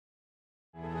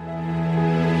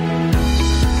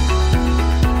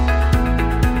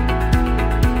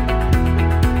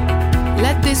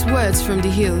Words from the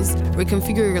hills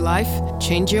reconfigure your life,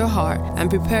 change your heart,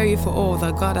 and prepare you for all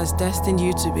that God has destined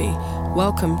you to be.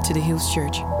 Welcome to the Hills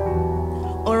Church.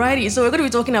 Alrighty, so we're going to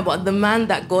be talking about the man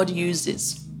that God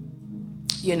uses,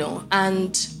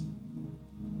 and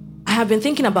I have been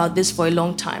thinking about this for a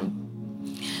long time.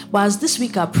 But as this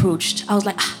week approached, I was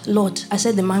like, Lord, I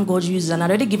said the man God uses, and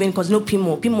I'd already given, because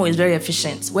Pimo is very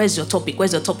efficient. Where's your topic? I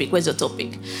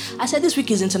said this week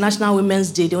is International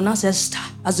Women's Day. They will now say, Esther,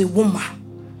 as a woman,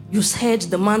 you said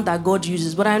the man that God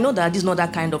uses. But I know that this is not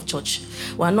that kind of church.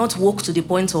 We are not woke to the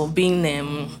point of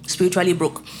being spiritually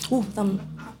broke.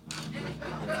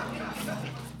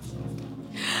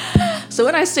 So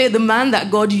when I say the man that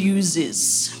God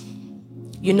uses,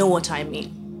 you know what I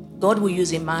mean. God will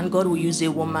use a man, God will use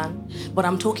a woman, but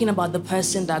I'm talking about the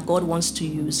person that God wants to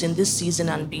use in this season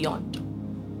and beyond.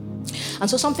 And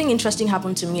so something interesting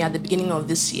happened to me at the beginning of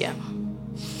this year.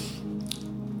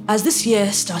 As this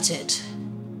year started,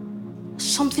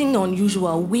 something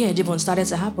unusual, weird even started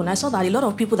to happen. I saw that a lot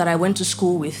of people that I went to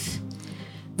school with,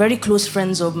 very close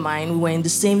friends of mine, we were in the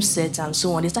same set and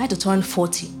so on, they started to turn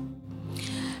 40.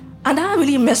 And that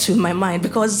really messed with my mind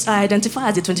because I identify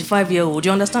as a 25-year-old,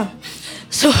 you understand?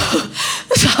 So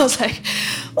I was like,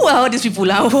 well, these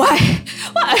people are, why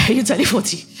are you turning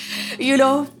 40?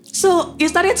 So it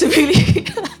started to really,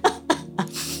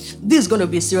 this is going to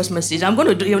be a serious message. I'm going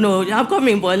to do, I'm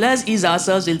coming, but let's ease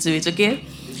ourselves into it, okay?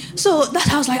 So that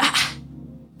I was like,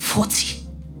 40.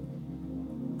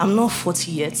 I'm not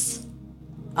 40 yet.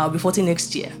 I'll be 40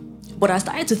 next year. But I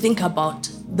started to think about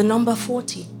the number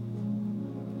 40.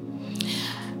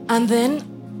 And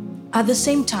then, at the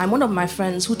same time, one of my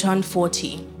friends who turned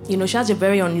 40, she has a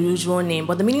very unusual name,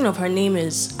 but the meaning of her name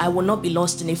is, I will not be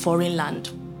lost in a foreign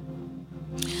land.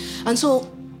 And so,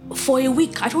 for a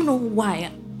week, I don't know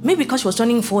why, maybe because she was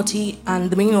turning 40 and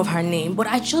the meaning of her name, but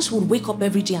I just would wake up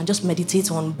every day and just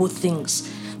meditate on both things.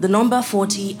 The number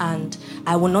 40 and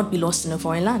I will not be lost in a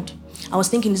foreign land. I was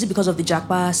thinking, is it because of the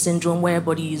Jackpot syndrome where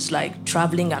everybody is like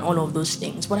traveling and all of those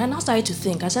things? But I now started to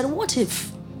think, I said, what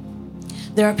if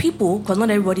there are people, because not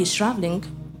everybody is traveling,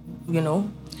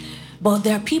 but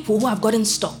there are people who have gotten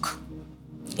stuck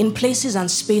in places and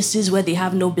spaces where they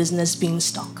have no business being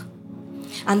stuck.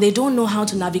 And they don't know how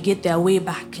to navigate their way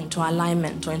back into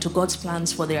alignment or into God's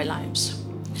plans for their lives.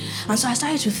 And so I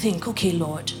started to think, okay,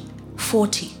 Lord,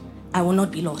 40, I will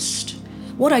not be lost.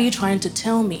 What are you trying to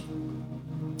tell me?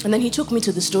 And then he took me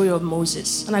to the story of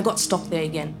Moses, and I got stuck there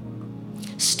again,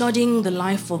 studying the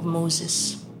life of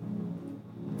Moses.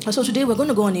 And so today we're going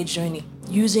to go on a journey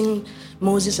using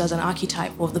Moses as an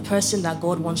archetype of the person that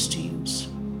God wants to use.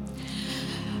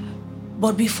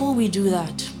 But before we do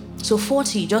that, so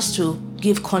 40, just to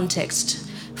give context,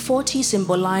 40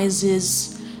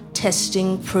 symbolizes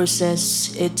testing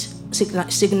process. It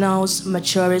signals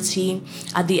maturity.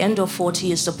 At the end of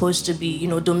 40 is supposed to be,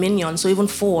 dominion. So even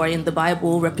 4 in the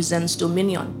Bible represents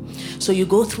dominion. So you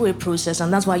go through a process,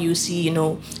 and that's why you see,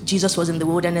 Jesus was in the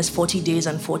wilderness 40 days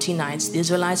and 40 nights. The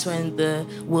Israelites were in the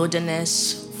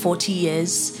wilderness 40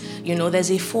 years. There's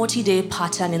a 40-day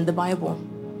pattern in the Bible.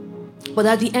 But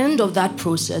at the end of that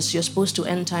process, you're supposed to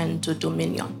enter into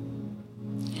dominion.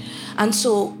 And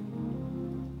so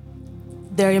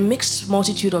there are a mixed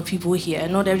multitude of people here.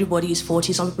 Not everybody is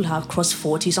 40. Some people have crossed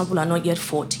 40. Some people are not yet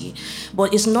 40.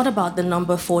 But it's not about the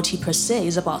number 40 per se.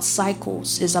 It's about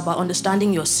cycles. It's about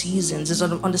understanding your seasons. It's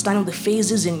about understanding the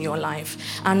phases in your life.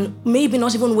 And maybe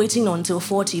not even waiting until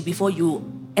 40 before you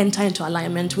enter into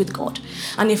alignment with God.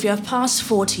 And if you have passed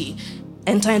 40,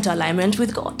 enter into alignment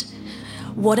with God.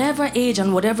 Whatever age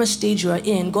and whatever stage you are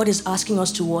in, God is asking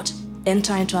us to what?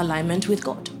 Enter into alignment with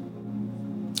God.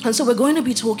 And so we're going to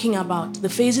be talking about the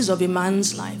phases of a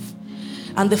man's life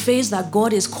and the phase that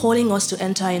God is calling us to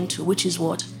enter into, which is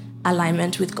what?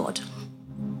 Alignment with God.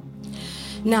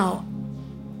 Now,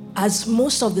 as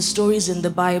most of the stories in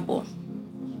the Bible,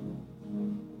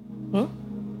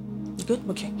 good?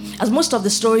 Okay. As most of the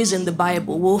stories in the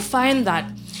Bible, we'll find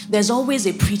that there's always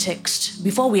a pretext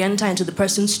before we enter into the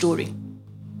person's story.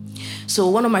 So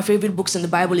one of my favorite books in the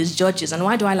Bible is Judges. And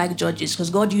why do I like Judges? Because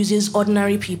God uses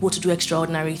ordinary people to do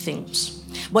extraordinary things.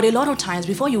 But a lot of times,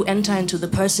 before you enter into the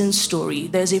person's story,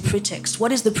 there's a pretext.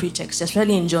 What is the pretext?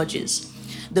 Especially in Judges.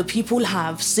 The people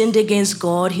have sinned against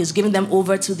God. He's given them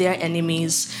over to their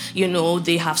enemies.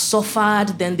 They have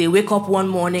suffered. Then they wake up one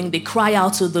morning. They cry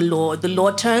out to the Lord. The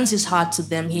Lord turns his heart to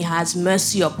them. He has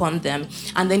mercy upon them.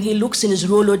 And then he looks in his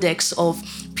Rolodex of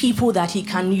people that he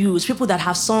can use, people that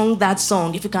have sung that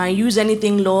song. If you can use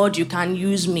anything, Lord, you can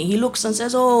use me. He looks and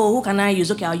says, who can I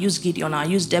use? Okay, I'll use Gideon. I'll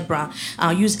use Deborah.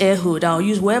 I'll use Ehud. I'll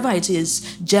use whoever it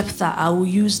is, Jephthah. I will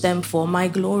use them for my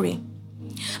glory.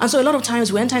 And so a lot of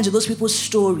times we enter into those people's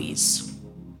stories,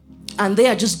 and they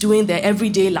are just doing their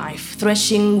everyday life,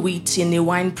 threshing wheat in a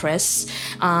wine press,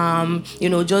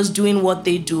 just doing what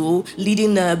they do,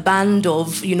 leading a band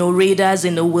of, raiders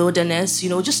in the wilderness,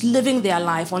 just living their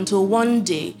life until one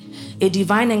day a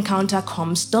divine encounter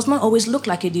comes. Does not always look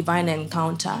like a divine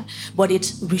encounter, but it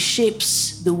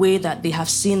reshapes the way that they have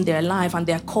seen their life, and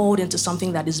they're called into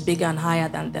something that is bigger and higher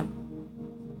than them.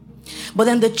 But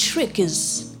then the trick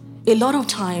is, a lot of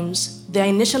times, their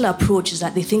initial approach is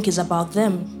that they think is about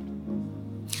them.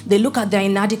 They look at their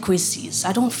inadequacies.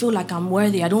 I don't feel like I'm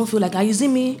worthy. I don't feel like, is it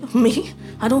me?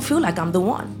 I don't feel like I'm the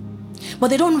one. But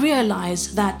they don't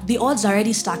realize that the odds are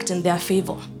already stacked in their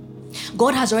favor.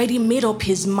 God has already made up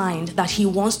his mind that he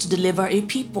wants to deliver a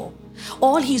people.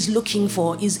 All he's looking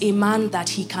for is a man that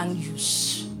he can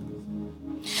use.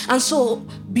 And so,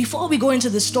 before we go into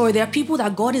the story, there are people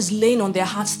that God is laying on their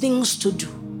hearts things to do,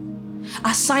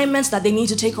 assignments that they need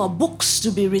to take, or books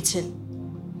to be written.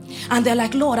 And they're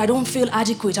like, Lord, I don't feel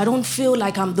adequate. I don't feel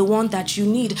like I'm the one that you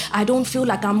need. I don't feel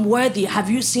like I'm worthy. Have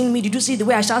you seen me? Did you see the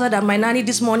way I shouted at my nanny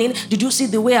this morning? Did you see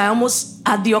the way I almost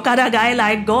at the Okada guy?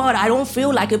 Like, God, I don't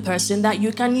feel like a person that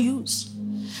you can use.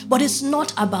 But it's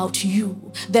not about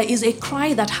you. There is a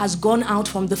cry that has gone out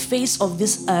from the face of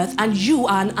this earth, and you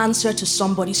are an answer to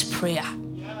somebody's prayer.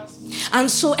 Yes. And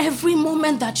so every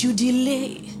moment that you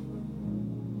delay,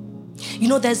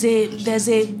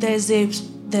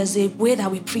 there's a way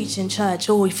that we preach in church.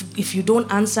 Oh, if you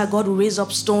don't answer, God will raise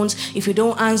up stones. If you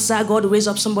don't answer, God will raise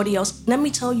up somebody else. Let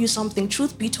me tell you something.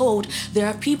 Truth be told, there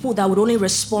are people that would only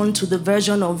respond to the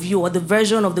version of you or the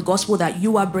version of the gospel that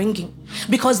you are bringing,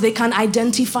 because they can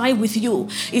identify with you.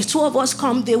 If two of us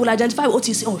come, they will identify with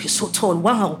OTC. Oh, he's so tall.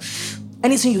 Wow.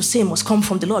 Anything you say must come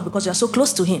from the Lord because you are so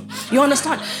close to him. You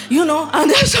understand? And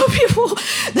there's some people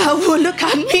that will look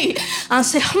at me and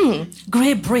say,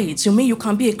 gray braids. You mean you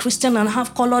can be a Christian and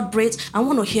have colored braids? I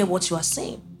want to hear what you are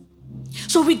saying.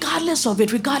 So regardless of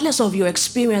it, regardless of your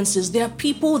experiences, there are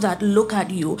people that look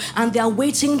at you and they are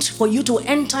waiting for you to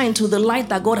enter into the light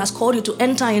that God has called you to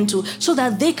enter into, so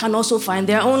that they can also find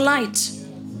their own light.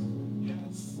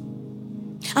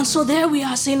 And so there we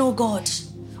are saying, oh God,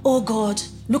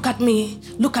 look at me,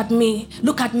 look at me,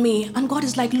 look at me. And God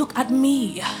is like, look at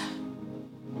me.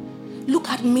 Look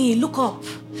at me, look up.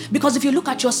 Because if you look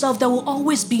at yourself, there will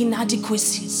always be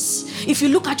inadequacies. If you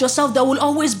look at yourself, there will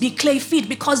always be clay feet,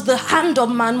 because the hand of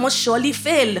man must surely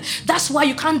fail. That's why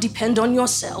you can't depend on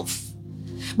yourself.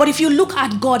 But if you look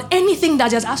at God, anything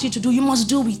that he has asked you to do, you must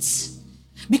do it,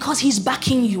 because he's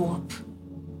backing you up.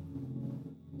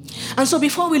 And so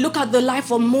before we look at the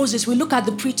life of Moses, we look at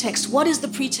the pretext. What is the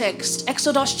pretext?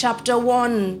 Exodus chapter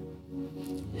 1.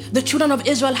 The children of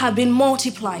Israel have been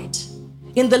multiplied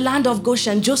in the land of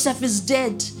Goshen. Joseph is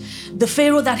dead. The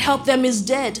Pharaoh that helped them is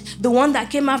dead. The one that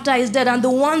came after is dead. And the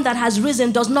one that has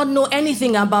risen does not know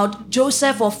anything about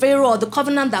Joseph or Pharaoh or the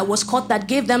covenant that was cut that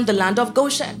gave them the land of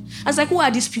Goshen. I was like, who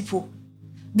are these people?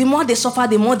 The more they suffer,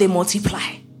 the more they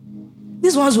multiply.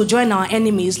 These ones will join our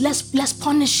enemies. Let's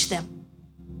punish them.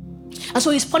 And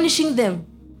so he's punishing them.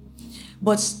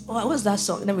 But what's that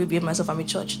song? Let me behave myself, I'm in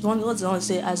church. What's the one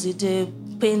say? As it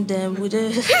pain them with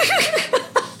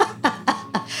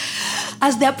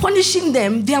As they're punishing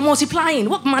them, they are multiplying.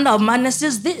 What manner of madness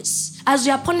is this? As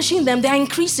they are punishing them, they are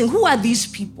increasing. Who are these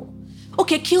people?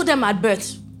 Okay, kill them at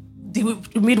birth. The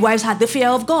midwives had the fear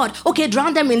of God. Okay,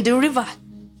 drown them in the river.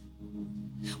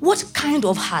 What kind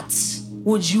of hearts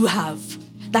would you have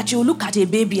that you look at a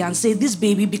baby and say, this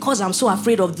baby, because I'm so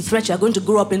afraid of the threat you're going to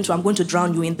grow up into, I'm going to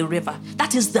drown you in the river?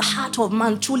 That is the heart of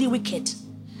man, truly wicked.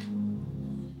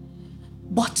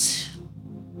 But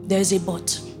there is a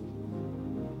but.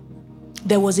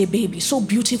 There was a baby so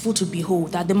beautiful to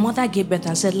behold that the mother gave birth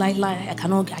and said, I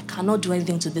cannot do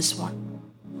anything to this one.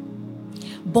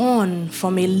 Born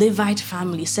from a Levite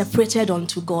family, separated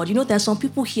unto God. There's some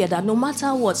people here that no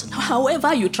matter what,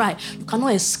 however you try, you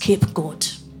cannot escape God.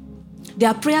 There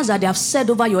are prayers that they have said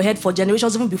over your head for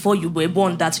generations, even before you were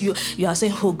born, that you are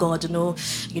saying, oh God,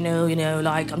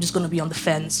 like I'm just going to be on the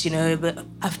fence, but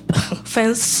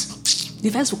the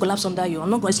fence will collapse under you.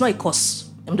 It's not a curse.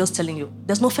 I'm just telling you.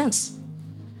 There's no fence.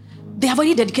 They have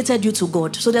already dedicated you to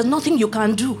God, so there's nothing you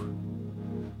can do.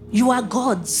 You are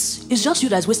God's. It's just you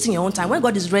that's wasting your own time. When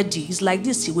God is ready, he's like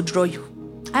this, he will draw you.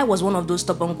 I was one of those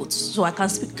stubborn goats, so I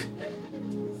can't speak.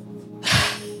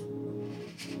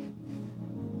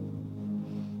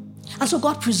 And so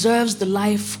God preserves the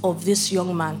life of this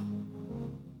young man.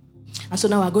 And so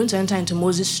now we're going to enter into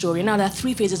Moses' story. Now there are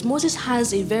three phases. Moses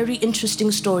has a very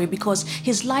interesting story because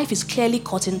his life is clearly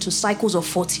cut into cycles of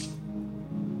 40.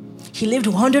 He lived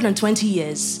 120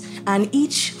 years And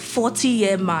each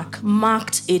 40-year mark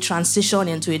marked a transition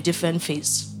into a different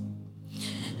phase.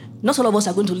 Not all of us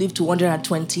are going to live to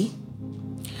 120,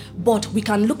 but we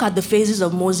can look at the phases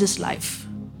of Moses' life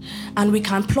and we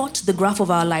can plot the graph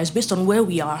of our lives based on where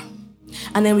we are.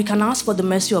 And then we can ask for the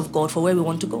mercy of God for where we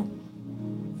want to go.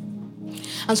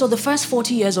 And so the first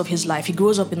 40 years of his life, he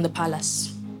grows up in the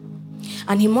palace.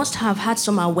 And he must have had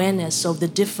some awareness of the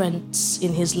difference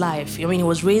in his life. I mean, he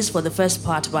was raised for the first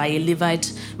part by a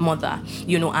Levite mother,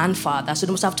 and father. So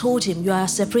they must have told him, you are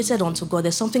separated unto God.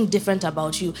 There's something different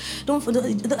about you.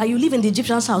 You live in the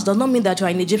Egyptian's house does not mean that you are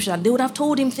an Egyptian. They would have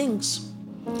told him things.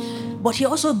 But he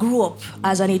also grew up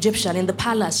as an Egyptian in the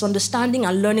palace, understanding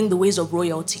and learning the ways of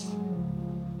royalty.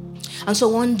 And so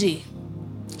one day,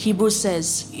 Hebrews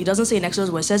says, it doesn't say in Exodus,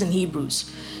 but it says in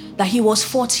Hebrews, that he was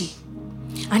 40.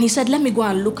 And he said, let me go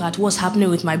and look at what's happening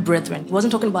with my brethren. He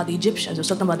wasn't talking about the Egyptians, he was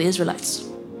talking about the Israelites.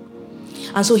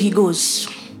 And so he goes.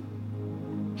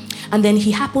 And then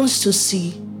he happens to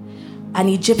see an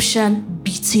Egyptian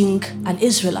beating an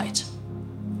Israelite.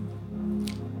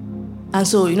 And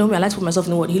so, I like to put myself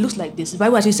in the word. He looks like this. The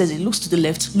Bible actually says he looks to the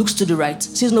left, looks to the right,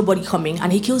 sees nobody coming,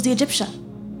 and he kills the Egyptian.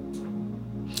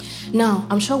 Now,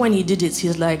 I'm sure when he did it,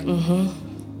 he's like,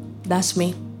 that's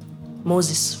me,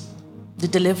 Moses, the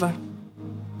deliverer.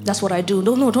 That's what I do.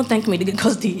 No, don't thank me,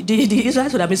 because the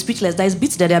Israelites would have been speechless. There is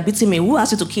beats that they are beating me. Who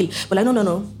asked you to kill? But like,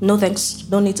 no thanks.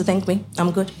 Don't need to thank me.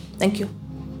 I'm good. Thank you.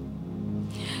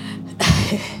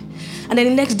 And then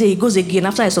the next day, he goes again.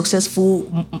 After a successful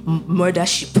murder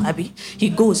ship, Abby, he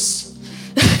goes.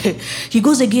 He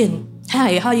goes again.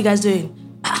 Hey, how are you guys doing?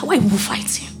 Why are you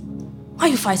fighting? Why are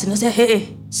you fighting? I say,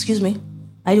 hey, excuse me.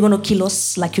 Are you going to kill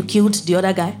us like you killed the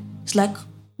other guy? It's like,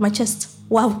 my chest.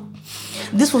 Wow.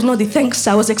 This was not the thanks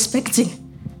I was expecting.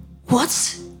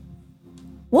 What?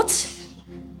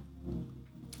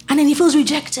 And then he feels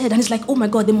rejected. And he's like, oh my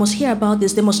God, they must hear about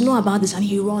this. They must know about this. And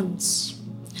he runs.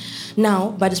 Now,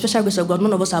 by the special grace of God,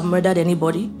 none of us have murdered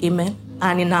anybody. Amen.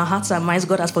 And in our hearts and minds,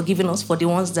 God has forgiven us for the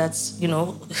ones that,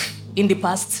 in the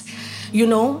past,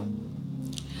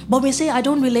 But we say, I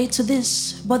don't relate to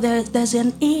this. But there's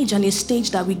an age and a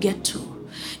stage that we get to.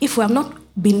 If we have not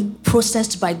been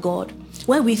processed by God,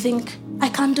 where we think, I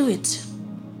can't do it.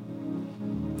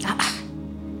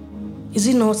 Is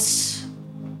it not,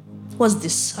 what's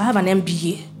this? I have an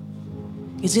MBA.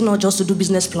 Is it not just to do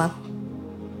business plan?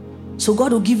 So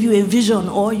God will give you a vision,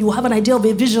 or you have an idea of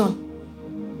a vision.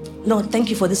 Lord, thank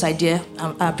you for this idea.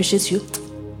 I appreciate you.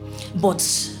 But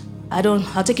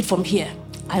I'll take it from here.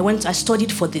 I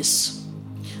studied for this.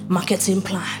 Marketing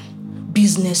plan,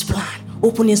 business plan,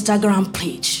 open Instagram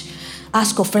page,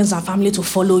 ask your friends and family to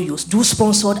follow you, do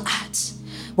sponsored ads.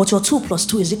 But your 2 +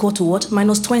 2 is equal to what?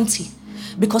 -20.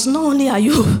 Because not only are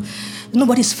you,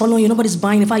 nobody's following you, nobody's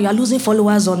buying. In fact, you are losing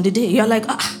followers on the day. You're like,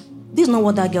 this is not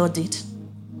what that girl did.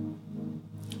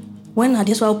 When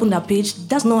Adeswa opened that page,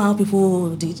 that's not how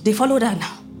people did. They follow that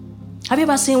now. Have you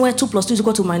ever seen where 2 + 2 is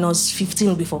equal to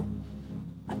 -15 before?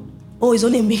 Oh, it's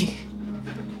only me.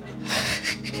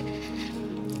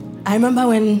 I remember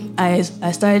when I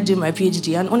started doing my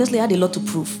PhD, and honestly, I had a lot to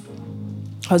prove.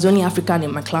 I was the only African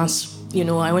in my class.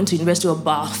 I went to University of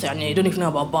Bath, and you don't even know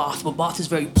about Bath, but Bath is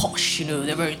very posh,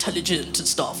 they're very intelligent and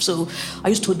stuff. So I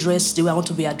used to dress the way I want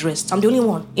to be addressed. I'm the only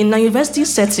one. In a university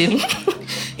setting,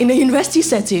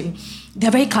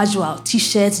 they're very casual,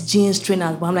 T-shirts, jeans,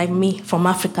 trainers, but I'm like me, from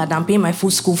Africa, that I'm paying my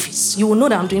full school fees. You will know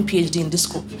that I'm doing PhD in this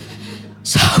school.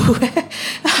 So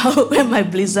I'll wear my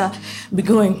blazer, be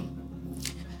going.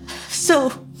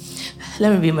 So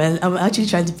I'm actually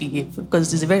trying to be here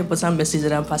because it's a very important message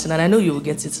that I'm passing, and I know you will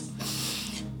get it.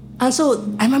 And so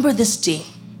I remember this day,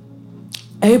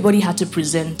 everybody had to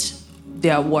present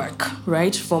their work,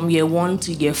 right? From year 1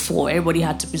 to year 4, everybody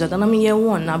had to present. And I'm in year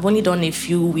 1. I've only done a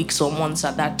few weeks or months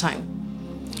at that time.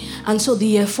 And so the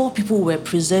year 4 people were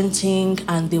presenting,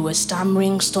 and they were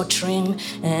stammering, stuttering,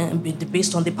 and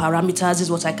based on the parameters, this is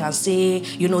what I can say.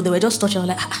 They were just stuttering.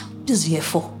 Like, this is year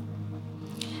 4.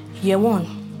 Year 1,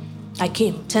 I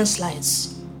came, 10 slides.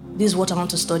 This is what I want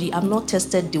to study. I've not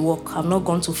tested the work. I've not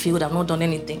gone to field. I've not done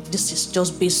anything. This is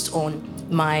just based on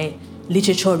my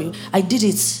literature. I did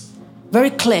it very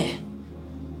clear,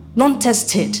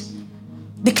 non-tested.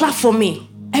 They clap for me.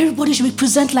 Everybody should be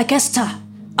present like Esther.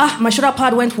 My shoulder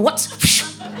pad went, what?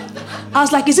 I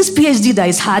was like, is this PhD that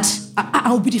is hard?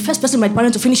 I'll be the first person in my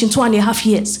department to finish in 2.5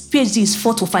 years. PhD is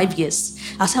 4 to 5 years.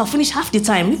 I said, I'll finish half the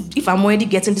time. If I'm already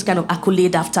getting this kind of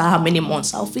accolade after how many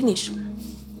months, I'll finish.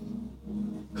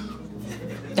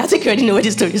 I think you already know where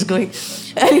this story is going.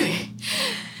 Anyway,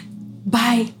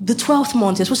 by the 12th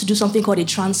month, you're supposed to do something called a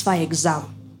transfer exam.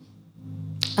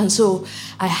 And so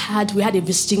we had a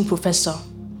visiting professor.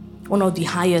 one of the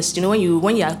highest. You know,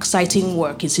 when you're citing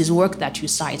work, it's his work that you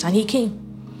cite. And he came.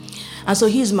 And so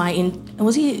he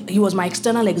was my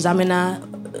external examiner.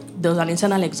 There was an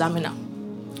internal examiner.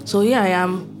 So here I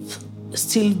am,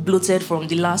 still bloated from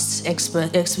the last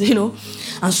expert,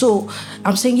 And so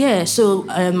I'm saying,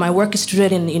 my work is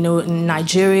situated in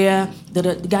Nigeria.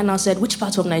 The guy now said, which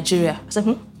part of Nigeria? I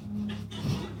said,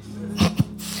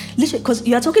 Literally, because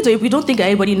you're talking to people, you don't think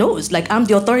anybody knows. Like, I'm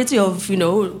the authority of,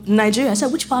 Nigeria. I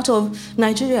said, which part of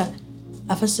Nigeria?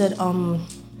 I first said,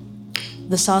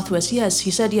 the southwest. Yes,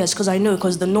 he said yes, because I know,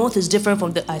 because the north is different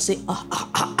from the... I say,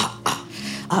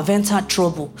 I've entered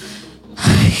trouble.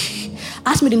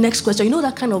 Ask me the next question. You know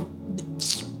that kind of...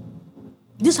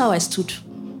 This is how I stood.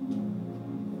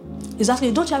 He's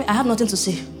asking, I have nothing to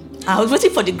say. I was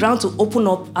waiting for the ground to open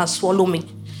up and swallow me.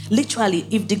 Literally,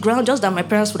 if the ground, just that my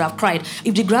parents would have cried.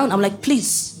 If the ground, I'm like,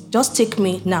 please, just take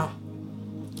me now.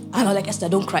 And I'm like, Esther,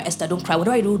 don't cry. Esther, don't cry. What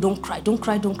do I do? Don't cry, don't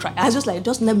cry, don't cry. I was just like,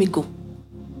 just let me go.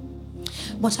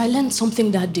 But I learned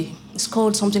something that day. It's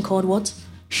called something called what?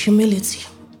 Humility.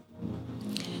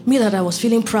 Me that I was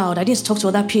feeling proud. I didn't talk to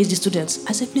other PhD students.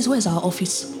 I said, please, where's our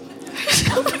office?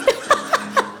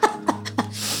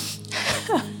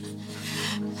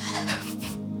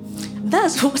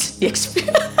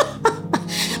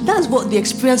 That's what the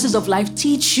experiences of life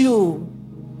teach you.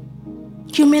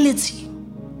 Humility.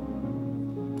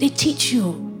 They teach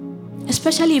you.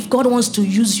 Especially if God wants to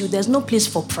use you, there's no place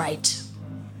for pride.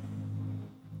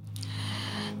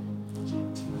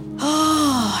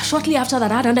 Shortly after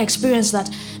that, I had another experience I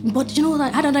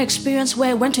had another experience where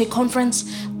I went to a conference,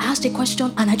 asked a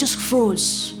question, and I just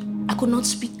froze. I could not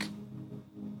speak.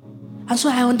 And so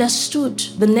I understood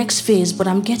the next phase, but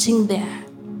I'm getting there.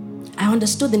 I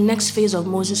understood the next phase of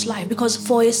Moses' life, because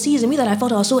for a season, me that I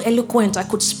thought I was so eloquent, I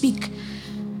could speak.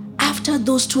 After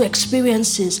those two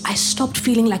experiences, I stopped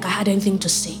feeling like I had anything to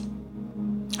say.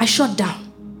 I shut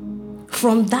down.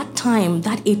 From that time,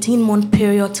 that 18-month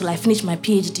period till I finished my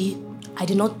PhD, I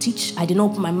did not teach, I did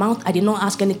not open my mouth, I did not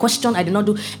ask any question, I did not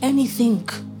do anything.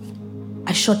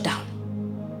 I shut down.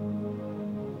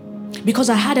 Because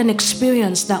I had an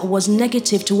experience that was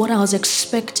negative to what I was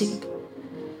expecting.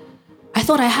 I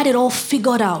thought I had it all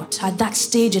figured out at that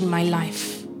stage in my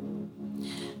life.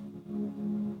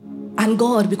 And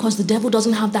God, because the devil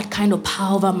doesn't have that kind of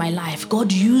power over my life,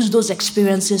 God used those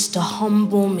experiences to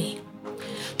humble me,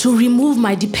 to remove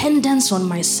my dependence on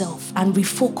myself and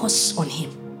refocus on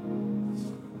Him.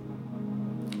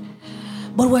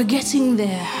 But we're getting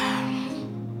there.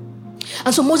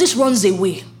 And so Moses runs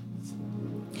away.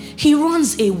 He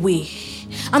runs away.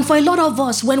 And for a lot of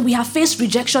us, when we have faced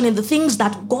rejection in the things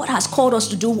that God has called us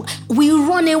to do, we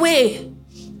run away.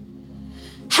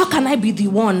 How can I be the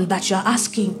one that you're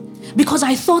asking? Because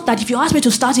I thought that if you ask me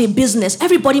to start a business,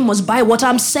 everybody must buy what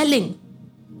I'm selling.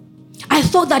 I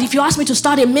thought that if you ask me to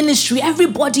start a ministry,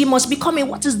 everybody must be coming.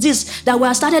 What is this? That we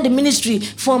have started the ministry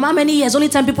for how many years? Only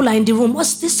 10 people are in the room.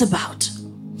 What's this about?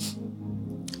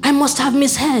 I must have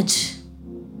misheard.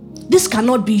 This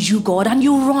cannot be you, God. And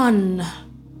you run.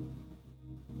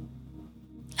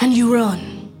 And you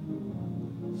run.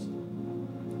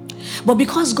 But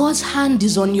because God's hand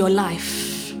is on your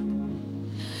life,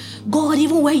 God,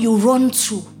 even where you run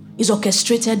to, is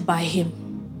orchestrated by Him.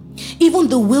 Even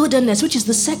the wilderness, which is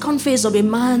the second phase of a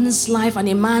man's life and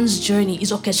a man's journey,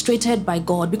 is orchestrated by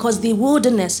God, because the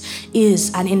wilderness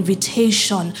is an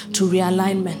invitation to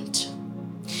realignment.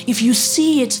 If you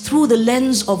see it through the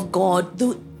lens of God,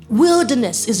 the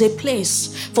wilderness is a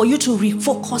place for you to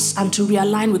refocus and to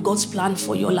realign with God's plan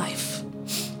for your life.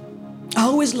 I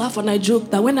always laugh and I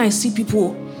joke that when I see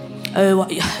people,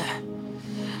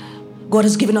 God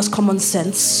has given us common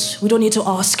sense. We don't need to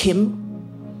ask Him.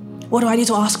 What do I need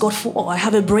to ask God for? I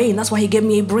have a brain. That's why He gave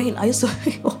me a brain. I used to...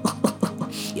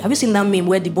 Have you seen that meme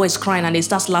where the boy is crying and he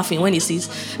starts laughing when he sees?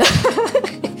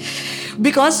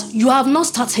 Because you have not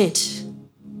started.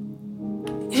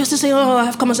 You just say, I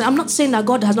have common sense. I'm not saying that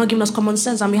God has not given us common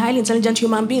sense. I'm a highly intelligent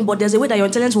human being, but there's a way that your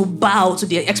intelligence will bow to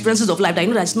the experiences of life that you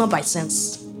know that it's not by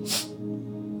sense.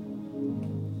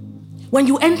 When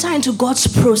you enter into God's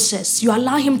process, you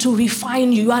allow Him to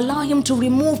refine you. You allow Him to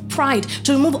remove pride,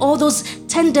 to remove all those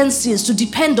tendencies to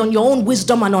depend on your own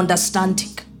wisdom and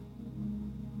understanding.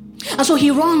 And so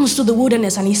He runs to the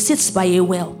wilderness and He sits by a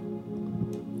well.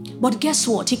 But guess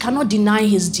what? He cannot deny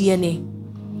his DNA.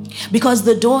 Because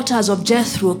the daughters of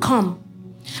Jethro come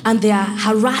and they are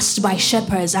harassed by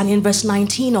shepherds. And in verse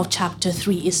 19 of chapter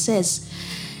 3, it says,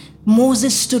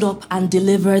 Moses stood up and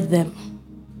delivered them.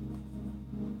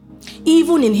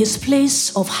 Even in his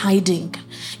place of hiding,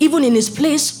 even in his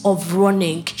place of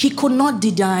running, he could not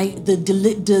deny the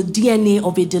DNA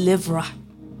of a deliverer.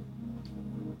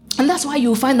 And that's why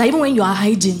you'll find that even when you are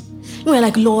hiding, you're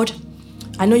like, Lord,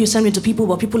 I know you send me to people,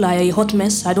 but people are a hot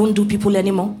mess. I don't do people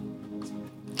anymore.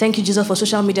 Thank you, Jesus, for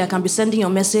social media. I can be sending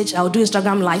your message. I'll do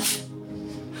Instagram live.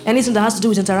 Anything that has to do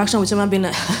with interaction with human being,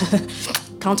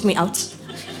 count me out.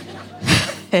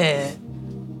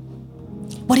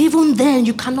 But even then,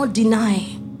 you cannot deny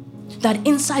that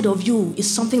inside of you is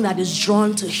something that is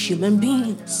drawn to human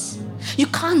beings. You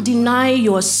can't deny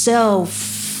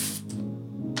yourself.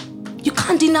 You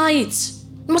can't deny it.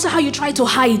 No matter how you try to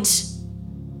hide.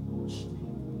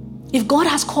 If God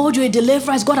has called you a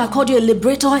deliverer, if God has called you a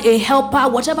liberator, a helper,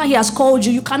 whatever He has called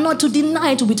you, you cannot to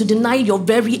deny it will be to deny your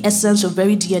very essence, your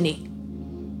very DNA.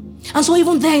 And so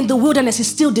even there in the wilderness, He's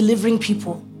still delivering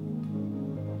people.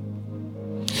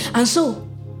 And so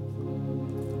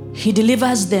He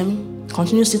delivers them,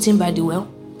 continues sitting by the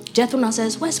well. Jethro now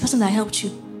says, where's the person that helped you?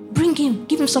 Bring him,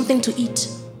 give him something to eat.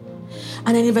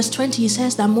 And then in verse 20, he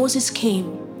says that Moses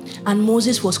came and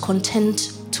Moses was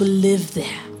content to live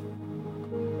there.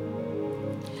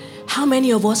 How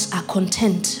many of us are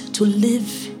content to live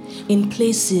in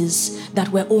places that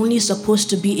were only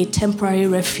supposed to be a temporary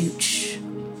refuge?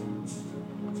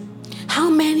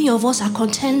 How many of us are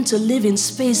content to live in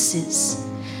spaces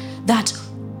that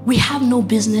we have no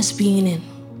business being in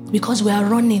because we are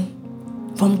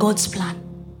running from God's plan?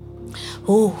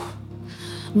 Oh,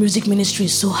 music ministry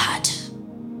is so hard.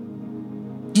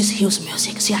 This heals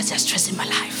music. See, I just stress in my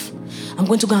life. I'm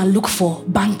going to go and look for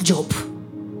bank job.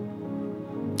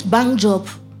 Bank job,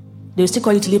 they will still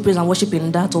call it lead praise and worship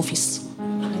in that office.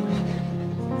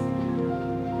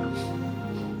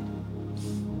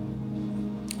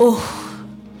 Oh,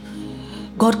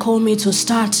 God called me to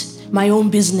start my own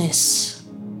business.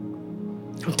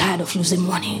 I'm tired of losing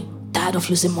money. Tired of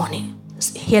losing money.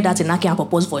 Hear that in Aki and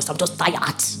Papa's voice. I'm just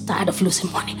tired of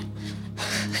losing money.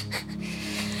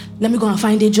 Let me go and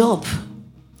find a job.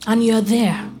 And you're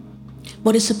there.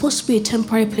 But it's supposed to be a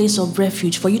temporary place of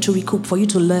refuge for you to recoup, for you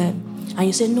to learn. And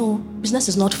you say, no, business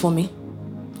is not for me.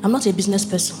 I'm not a business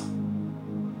person.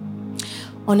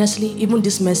 Honestly, even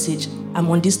this message, I'm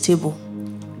on this table.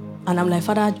 And I'm like,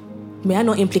 Father, may I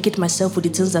not implicate myself with the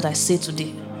things that I say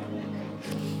today?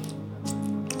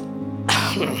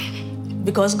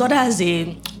 Because God has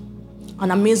an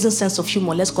amazing sense of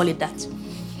humor, let's call it that.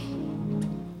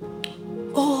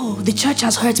 Oh, the church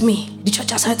has hurt me. The church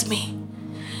has hurt me.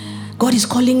 God is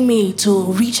calling me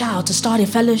to reach out, to start a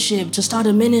fellowship, to start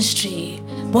a ministry.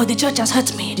 But the church has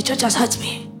hurt me. The church has hurt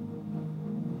me.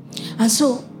 And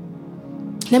so,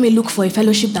 let me look for a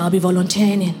fellowship that I'll be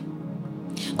volunteering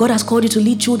in. God has called you to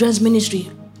lead children's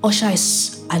ministry. Usher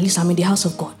is, at least I'm in the house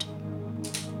of God.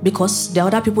 Because there are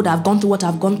other people that have gone through what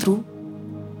I've gone through.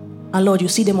 And Lord, you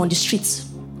see them on the streets.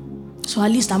 So at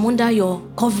least I'm under your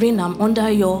covering, I'm under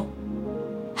your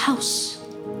house.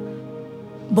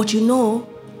 But you know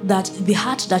that the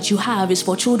heart that you have is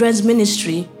for children's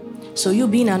ministry. So you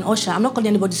being an usher, I'm not calling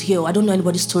anybody's here. I don't know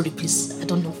anybody's story, please. I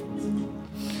don't know.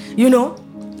 You know?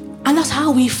 And that's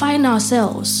how we find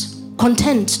ourselves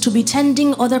content to be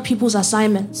tending other people's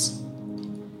assignments.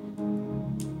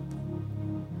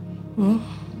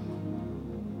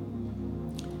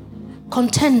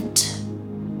 Content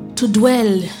to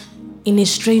dwell in a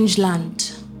strange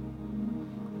land.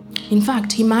 In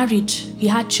fact, he married, he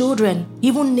had children,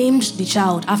 even named the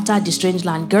child after the strange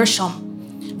land,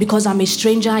 Gershom, because I'm a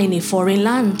stranger in a foreign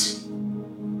land.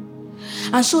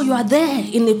 And so you are there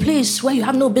in a place where you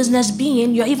have no business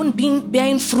being, you are even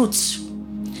bearing fruits,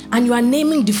 and you are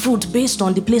naming the fruit based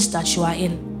on the place that you are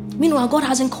in. Meanwhile, God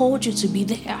hasn't called you to be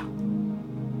there.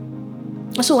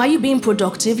 So are you being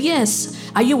productive? Yes.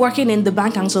 Are you working in the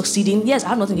bank and succeeding? Yes, I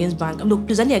have nothing against bank. Look,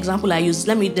 please, any example I use,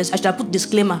 I should put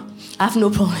disclaimer. I have no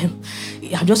problem.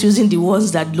 I'm just using the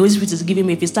words that the Holy Spirit is giving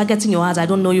me. If you start getting your hands, I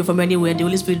don't know you from anywhere. The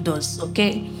Holy Spirit does,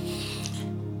 okay?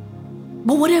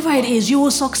 But whatever it is, you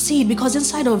will succeed because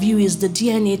inside of you is the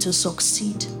DNA to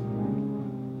succeed.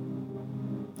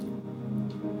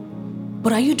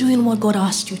 But are you doing what God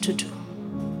asked you to do?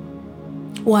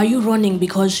 Or are you running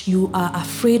because you are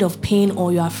afraid of pain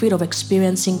or you're afraid of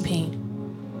experiencing pain?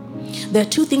 There are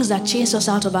two things that chase us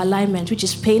out of alignment, which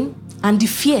is pain and the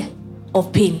fear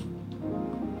of pain.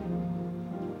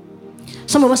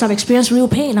 Some of us have experienced real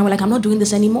pain and we're like, I'm not doing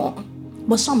this anymore.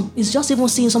 But some, it's just even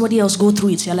seeing somebody else go through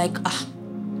it. You're like,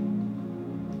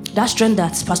 that strength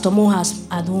that Pastor Mo has,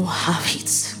 I don't have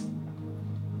it.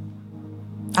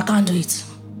 I can't do it.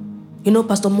 You know,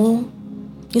 Pastor Mo,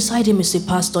 inside him is a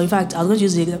pastor. In fact, I was going to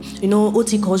use the,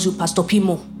 OT calls you Pastor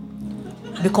Pimo.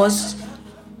 Because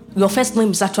your first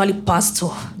name is actually Pastor.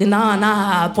 They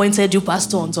now appointed you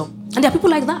pastor on top. And there are people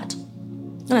like that.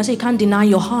 And I say, you can't deny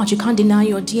your heart. You can't deny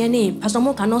your DNA. Pastor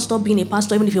Mo cannot stop being a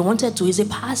pastor even if he wanted to. He's a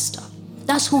pastor.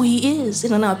 That's who he is.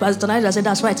 Pastor Nigel said,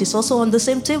 that's right. He's also on the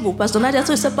same table. Pastor Nigel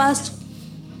too is a pastor.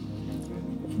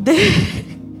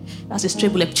 That's his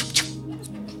table. Like, choo, choo.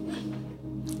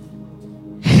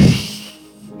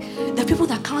 There are people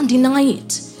that can't deny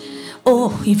it.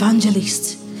 Oh,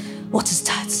 evangelist. What is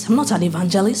that? I'm not an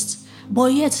evangelist.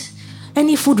 But yet,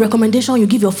 any food recommendation you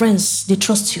give your friends, they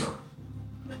trust you.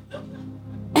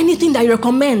 Anything that you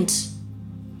recommend,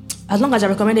 as long as I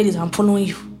recommended it, I'm following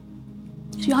you.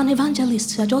 If you're an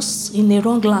evangelist, you're just in a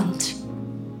wrong land.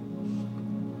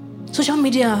 Social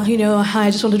media,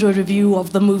 I just want to do a review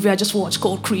of the movie I just watched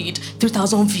called Creed,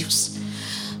 3,000 views.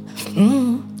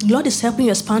 The Lord is helping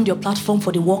you expand your platform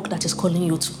for the work that is calling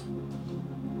you to.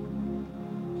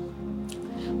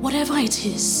 Whatever it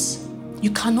is,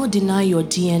 you cannot deny your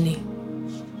DNA.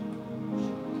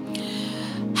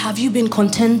 Have you been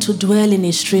content to dwell in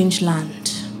a strange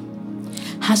land?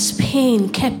 Has pain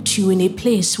kept you in a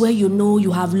place where you know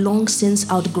you have long since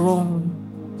outgrown?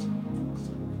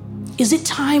 Is it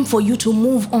time for you to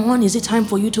move on? Is it time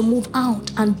for you to move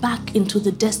out and back into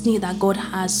the destiny that God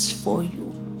has for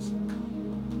you?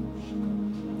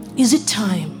 Is it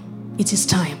time? It is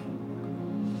time.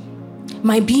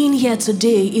 My being here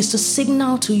today is to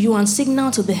signal to you and signal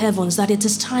to the heavens that it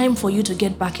is time for you to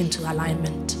get back into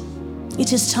alignment.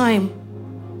 It is time.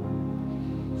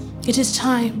 It is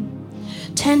time.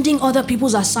 Tending other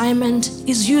people's assignment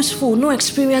is useful. No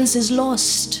experience is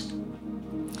lost.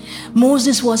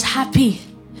 Moses was happy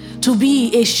to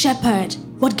be a shepherd.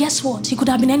 But guess what? He could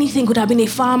have been anything. He could have been a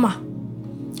farmer.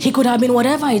 He could have been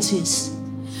whatever it is.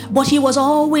 But he was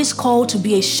always called to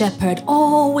be a shepherd.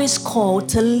 Always called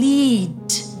to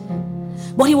lead.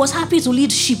 But he was happy to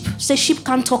lead sheep. Say, sheep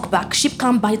can't talk back. Sheep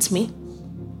can't bite me.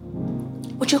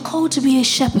 But you're called to be a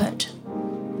shepherd.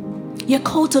 You're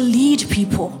called to lead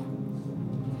people.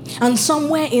 And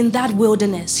somewhere in that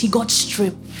wilderness, he got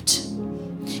stripped.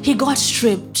 He got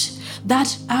stripped.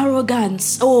 That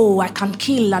arrogance, I can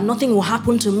kill and nothing will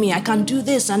happen to me. I can do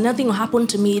this and nothing will happen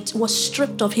to me. It was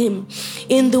stripped of him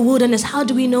in the wilderness. How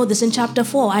do we know this? In chapter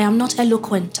 4, I am not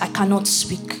eloquent. I cannot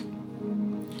speak.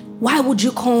 Why would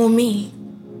you call me?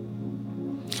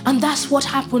 And that's what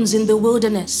happens in the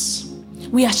wilderness.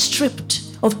 We are stripped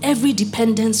of every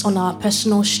dependence on our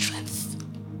personal strength.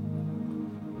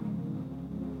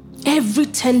 Every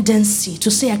tendency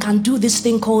to say I can do this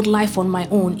thing called life on my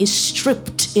own is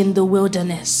stripped in the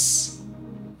wilderness.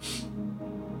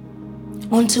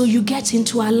 Until you get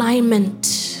into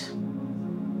alignment.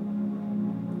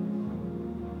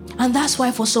 And that's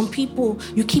why for some people,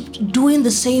 you keep doing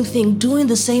the same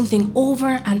thing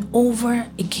over and over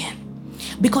again.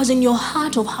 Because in your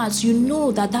heart of hearts, you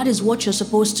know that is what you're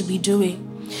supposed to be doing.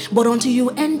 But until you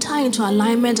enter into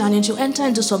alignment and until you enter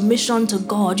into submission to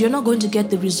God, you're not going to get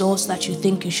the results that you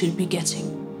think you should be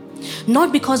getting.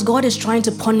 Not because God is trying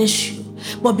to punish you,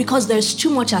 but because there's too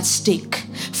much at stake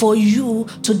for you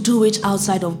to do it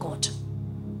outside of God.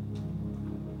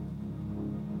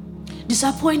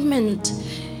 Disappointment,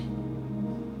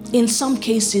 in some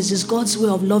cases, is God's way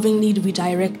of lovingly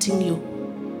redirecting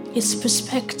you. It's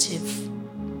perspective.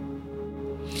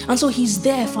 And so he's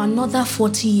there for another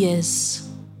 40 years.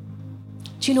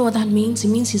 Do you know what that means? It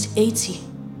means he's 80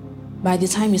 by the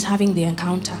time he's having the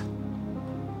encounter.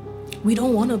 We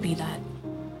don't want to be that.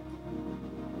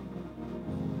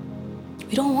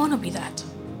 We don't want to be that.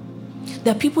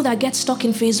 There are people that get stuck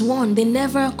in phase 1. They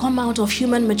never come out of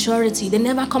human maturity. They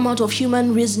never come out of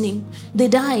human reasoning. They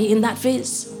die in that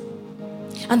phase.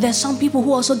 And there's some people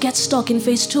who also get stuck in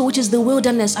phase 2, which is the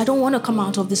wilderness. I don't want to come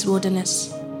out of this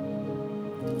wilderness.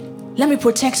 Let me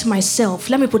protect myself.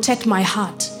 Let me protect my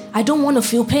heart. I don't want to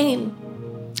feel pain.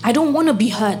 I don't want to be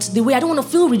hurt I don't want to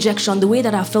feel rejection the way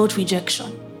that I felt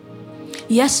rejection.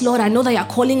 Yes, Lord, I know that you're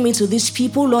calling me to these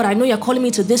people. Lord, I know you're calling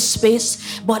me to this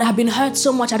space, but I've been hurt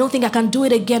so much. I don't think I can do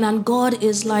it again. And God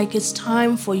is like, it's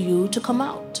time for you to come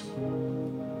out.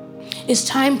 It's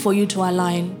time for you to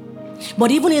align.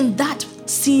 But even in that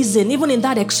season, even in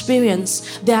that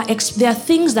experience, there are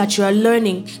things that you are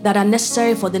learning that are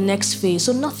necessary for the next phase.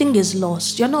 So nothing is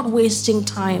lost. You're not wasting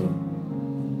time.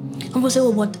 And we'll say,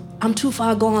 but I'm too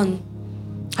far gone.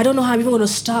 I don't know how I'm even going to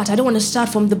start. I don't want to start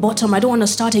from the bottom. I don't want to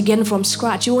start again from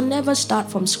scratch. You will never start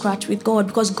from scratch with God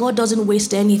because God doesn't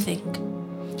waste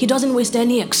anything. He doesn't waste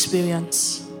any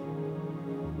experience.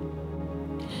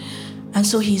 And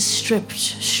so he's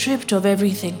stripped of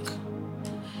everything.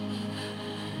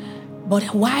 But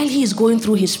while he's going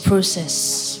through his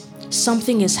process,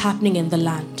 something is happening in the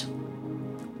land.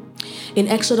 In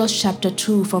Exodus chapter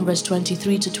 2 from verse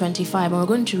 23 to 25, and we're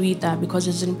going to read that because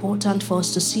it's important for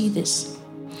us to see this.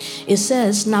 It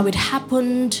says, now it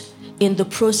happened in the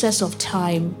process of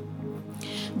time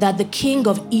that the king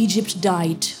of Egypt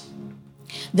died.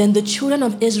 Then the children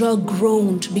of Israel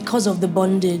groaned because of the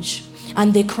bondage,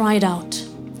 and they cried out.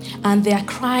 And their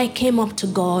cry came up to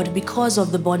God because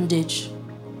of the bondage.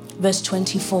 Verse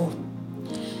 24.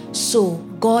 So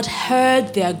God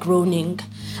heard their groaning,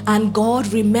 and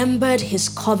God remembered his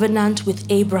covenant with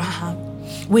Abraham,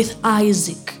 with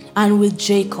Isaac, and with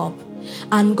Jacob.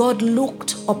 And God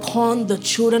looked upon the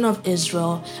children of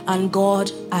Israel, and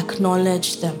God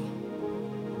acknowledged them.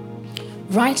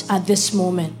 Right at this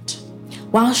moment,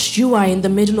 whilst you are in the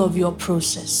middle of your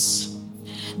process,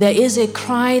 there is a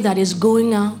cry that is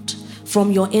going out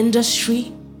from your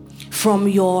industry, from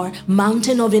your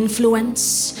mountain of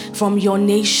influence, from your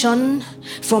nation,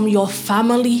 from your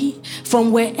family,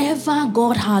 from wherever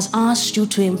God has asked you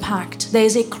to impact. There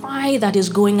is a cry that is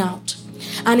going out.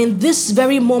 And in this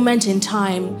very moment in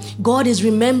time, God is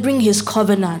remembering his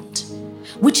covenant,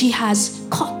 which he has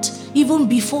cut even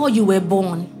before you were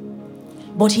born.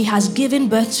 But he has given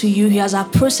birth to you, he has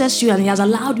processed you, and he has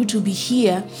allowed you to be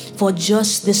here for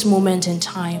just this moment in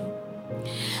time.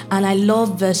 And I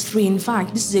love verse 3. In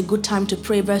fact, this is a good time to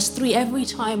pray. Verse 3, every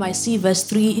time I see verse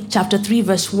 3, chapter 3,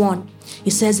 verse 1,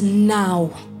 it says,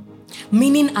 now.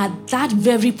 Meaning at that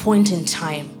very point in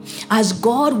time, as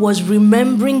God was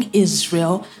remembering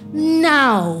Israel,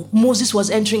 now Moses was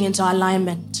entering into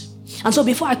alignment. And so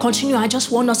before I continue, I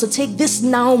just want us to take this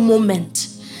now moment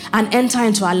and enter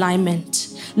into alignment.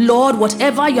 Lord,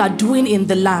 whatever you are doing in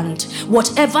the land,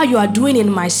 whatever you are doing in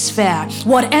my sphere,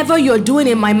 whatever you're doing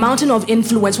in my mountain of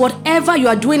influence, whatever you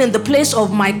are doing in the place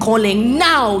of my calling,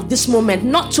 now, this moment,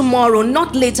 not tomorrow,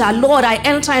 not later, Lord, I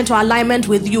enter into alignment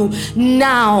with you.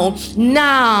 Now,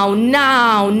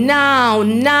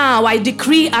 I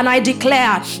decree and I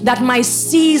declare that my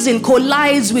season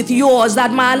collides with yours,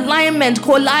 that my alignment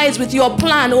collides with your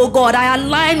plan, oh God. I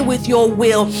align with your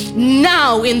will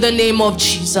now in the name of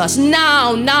Jesus.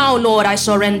 Now, Lord, I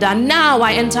surrender. Now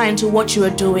I enter into what you are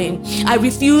doing. I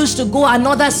refuse to go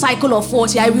another cycle of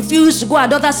 40. I refuse to go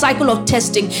another cycle of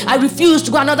testing. I refuse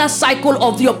to go another cycle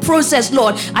of your process,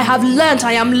 Lord. I have learned,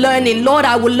 I am learning. Lord,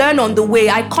 I will learn on the way.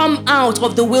 I come out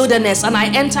of the wilderness and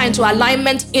I enter into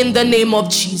alignment in the name of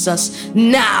Jesus.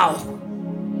 Now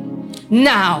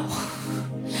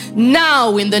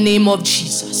in the name of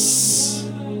Jesus.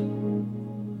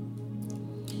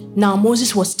 Now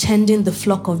Moses was tending the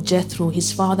flock of Jethro,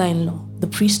 his father-in-law, the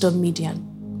priest of Midian.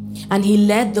 And he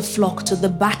led the flock to the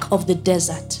back of the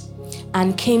desert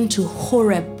and came to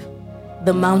Horeb,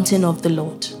 the mountain of the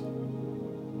Lord.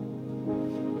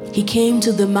 He came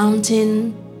to the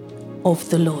mountain of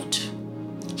the Lord.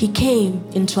 He came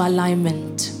into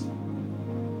alignment.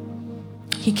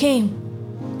 He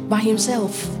came by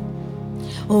himself.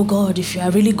 Oh God, if you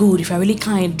are really good, if you are really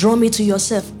kind, draw me to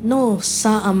yourself. No,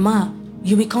 sir and ma.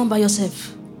 You will come by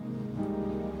yourself.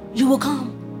 You will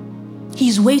come.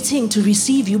 He's waiting to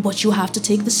receive you, but you have to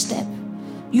take the step.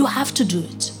 You have to do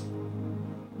it.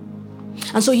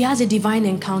 And so he has a divine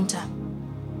encounter.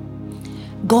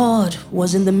 God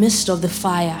was in the midst of the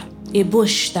fire, a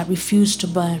bush that refused to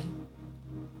burn.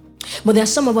 But there are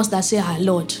some of us that say,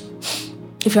 Lord,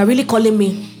 if you are really calling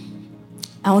me,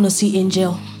 I want to see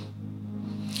angel.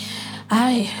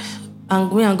 And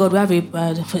we and God, we have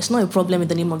it's not a problem in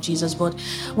the name of Jesus, but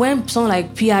when someone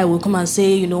like P.I. will come and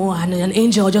say, and an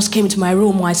angel just came into my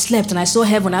room while I slept and I saw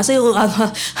heaven, I say,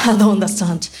 I don't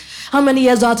understand. How many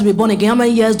years do I have to be born again? How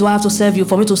many years do I have to serve you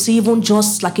for me to see even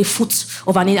just like a foot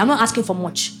of an angel? I'm not asking for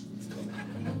much.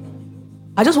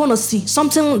 I just want to see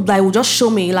something that will just show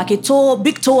me, like a toe,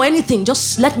 big toe, anything.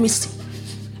 Just let me see.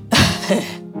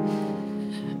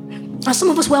 And some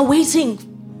of us were waiting.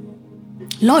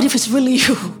 Lord, if it's really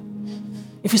you,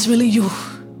 if it's really you,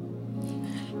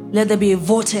 let there be a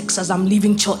vortex as I'm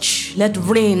leaving church. Let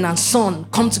rain and sun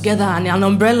come together and an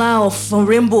umbrella of a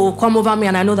rainbow come over me,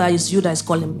 and I know that it's you that is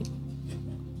calling me.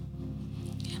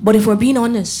 But if we're being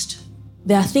honest,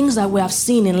 there are things that we have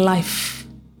seen in life.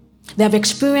 There are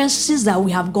experiences that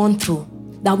we have gone through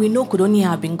that we know could only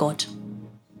have been God.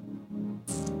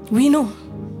 We know.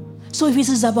 So if it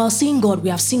is about seeing God, we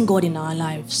have seen God in our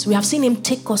lives. We have seen him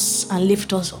take us and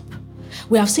lift us up.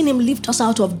 We have seen him lift us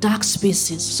out of dark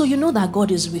spaces. So you know that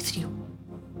God is with you.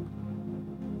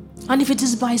 And if it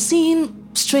is by seeing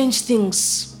strange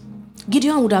things,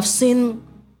 Gideon would have seen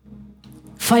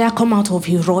fire come out of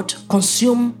his rod,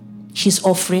 consume his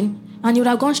offering, and he would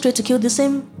have gone straight to kill the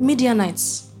same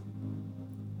Midianites.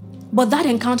 But that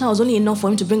encounter was only enough for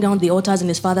him to bring down the altars in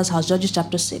his father's house, Judges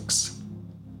chapter 6.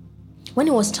 When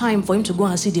it was time for him to go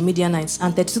and see the Midianites,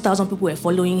 and 32,000 people were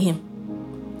following him,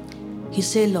 he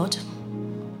said, Lord,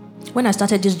 When I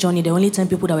started this journey, there were only 10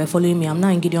 people that were following me. I'm now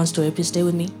in Gideon's story. Please stay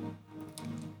with me.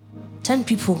 10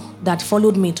 people that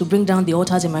followed me to bring down the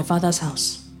altars in my father's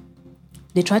house.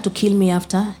 They tried to kill me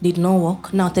after, did not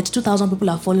work. Now 32,000 people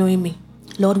are following me.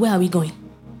 Lord, where are we going?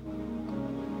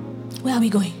 Where are we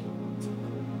going?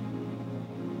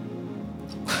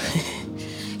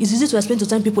 It's easy to explain to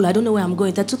 10 people, I don't know where I'm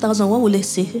going. 32,000, what will they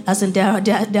say? As in,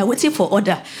 they're waiting for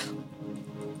order.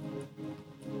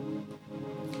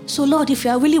 So Lord, if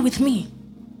you are really with me,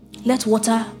 let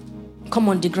water come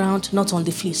on the ground, not on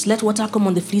the fleece. Let water come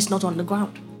on the fleece, not on the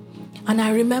ground. And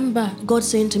I remember God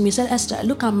saying to me, he said, Esther,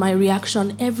 look at my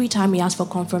reaction every time he asked for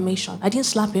confirmation. I didn't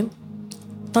slap him.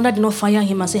 Thunder did not fire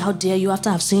him and say, how dare you, after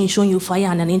I've shown you fire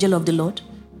and an angel of the Lord.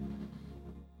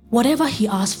 Whatever he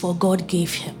asked for, God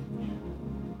gave him.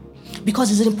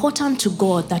 Because it's important to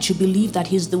God that you believe that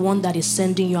he's the one that is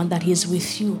sending you and that he is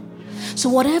with you. So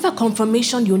whatever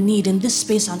confirmation you need in this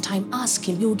space and time, ask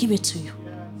him, he will give it to you.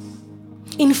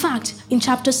 In fact, in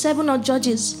chapter 7 of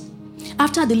Judges,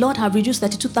 after the Lord had reduced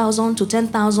 32,000 to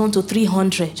 10,000 to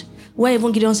 300, where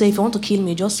even Gideon said, if you want to kill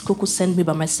me, just go send me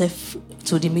by myself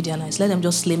to the Midianites. Let them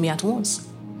just slay me at once.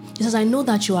 He says, I know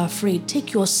that you are afraid.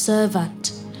 Take your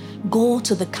servant, go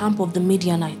to the camp of the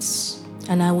Midianites,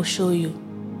 and I will show you.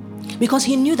 Because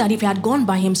he knew that if he had gone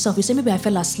by himself, he said, maybe I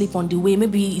fell asleep on the way,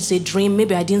 maybe it's a dream,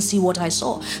 maybe I didn't see what I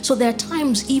saw. So there are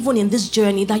times, even in this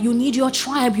journey, that you need your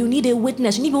tribe, you need a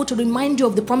witness, you need people to remind you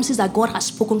of the promises that God has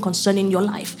spoken concerning your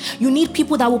life. You need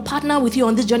people that will partner with you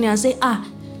on this journey and say,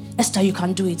 Esther, you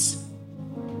can do it.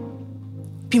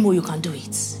 Pimo, you can do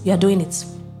it. You are doing it.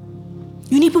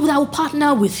 You need people that will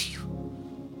partner with you.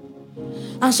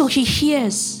 And so he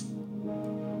hears.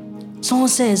 Someone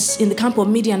says, in the camp of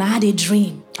Midian, I had a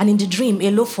dream. And in the dream,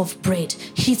 a loaf of bread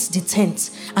hit the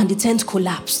tent, and the tent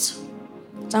collapsed.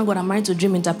 Thank God I'm married to a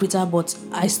dream interpreter, but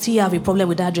I still have a problem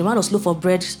with that dream. How does loaf of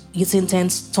bread hitting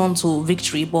tent turn to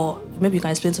victory? But maybe you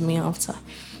can explain to me after.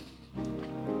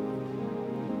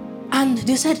 And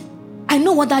they said, I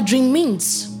know what that dream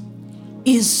means.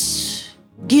 Is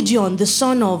Gideon, the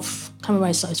son of, I can't remember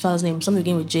his father's name, something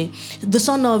beginning with J, the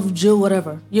son of Joe,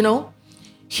 whatever,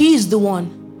 he is the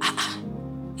one.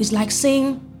 It's like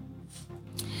saying,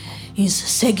 is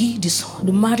Segi,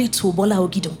 the married to Bola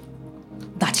Ogido.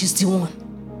 That is the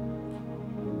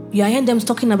one. You are hearing them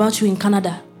talking about you in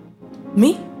Canada.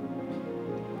 Me?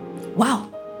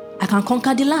 Wow, I can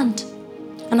conquer the land.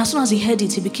 And as soon as he heard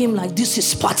it, he became like, this is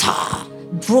Sparta.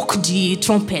 Broke the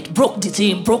trumpet, broke the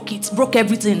thing, broke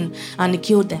everything, and he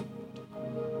killed them.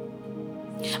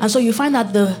 And so you find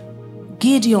that the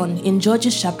Gideon in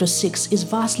Judges chapter 6 is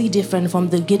vastly different from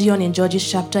the Gideon in Judges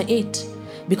chapter 8.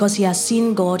 Because he has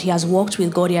seen God, he has walked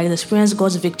with God, he has experienced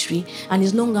God's victory, and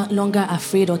is no longer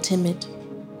afraid or timid.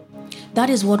 That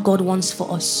is what God wants for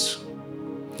us.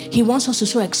 He wants us to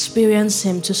so experience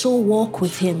him, to so walk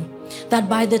with him, that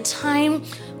by the time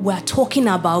we're talking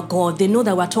about God, they know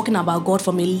that we're talking about God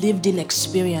from a lived-in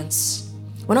experience.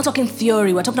 We're not talking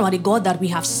theory, we're talking about a God that we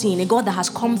have seen, a God that has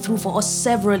come through for us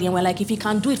severally, and we're like, if he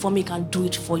can do it for me, he can do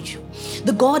it for you.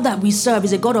 The God that we serve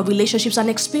is a God of relationships and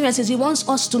experiences. He wants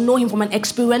us to know him from an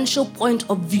experiential point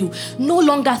of view. No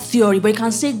longer theory, but you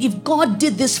can say, if God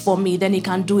did this for me, then he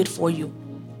can do it for you.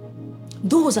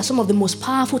 Those are some of the most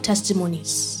powerful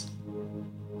testimonies.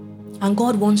 And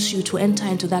God wants you to enter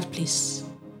into that place.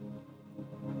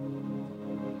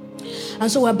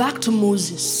 And so we're back to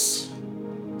Moses.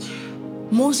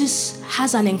 Moses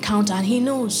has an encounter and he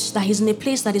knows that he's in a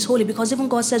place that is holy, because even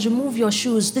God says, remove your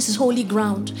shoes, this is holy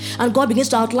ground. And God begins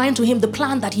to outline to him the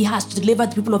plan that he has to deliver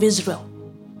the people of Israel.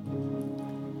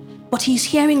 But he's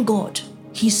hearing God,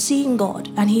 he's seeing God,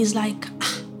 and he's like,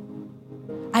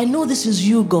 I know this is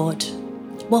you, God,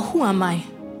 but who am I?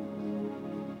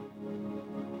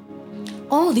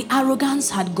 All the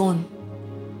arrogance had gone.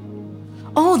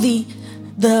 All the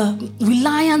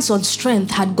reliance on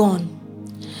strength had gone.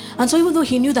 And so even though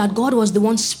he knew that God was the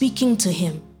one speaking to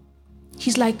him,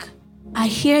 he's like, I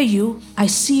hear you, I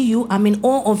see you, I'm in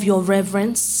awe of your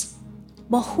reverence,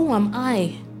 but who am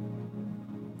I?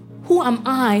 Who am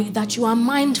I that you are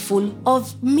mindful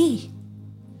of me?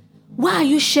 Why are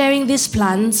you sharing these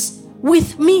plans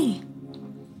with me?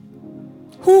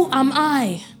 Who am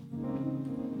I?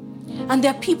 And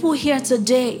there are people here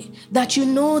today that you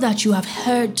know that you have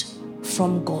heard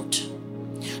from God.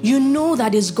 You know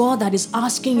that it's God that is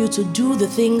asking you to do the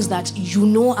things that you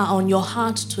know are on your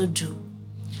heart to do.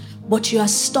 But you are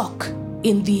stuck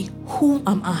in the who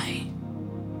am I?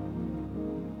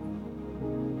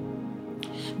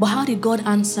 But how did God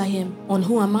answer him on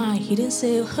who am I? He didn't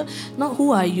say, not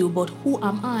who are you, but who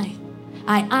am I?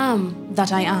 I am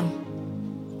that I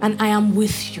am. And I am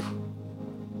with you.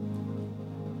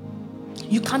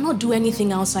 You cannot do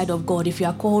anything outside of God if you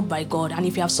are called by God, and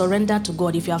if you have surrendered to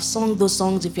God, if you have sung those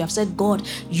songs, if you have said, God,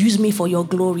 use me for your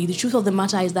glory. The truth of the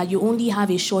matter is that you only have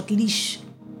a short leash.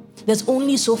 There's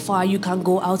only so far you can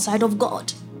go outside of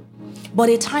God. But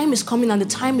a time is coming, and the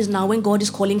time is now when God is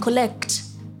calling collect.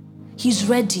 He's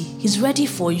ready. He's ready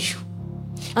for you.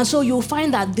 And so you'll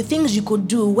find that the things you could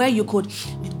do where you could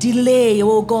delay,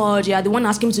 oh God, yeah, the one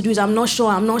asking me to do is I'm not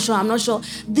sure.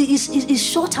 It's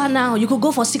shorter now. You could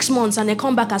go for 6 months and then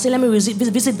come back and say, let me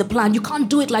visit the plan. You can't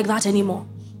do it like that anymore.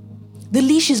 The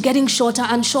leash is getting shorter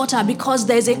and shorter because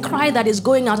there's a cry that is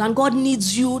going out, and God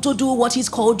needs you to do what He's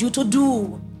called you to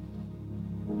do.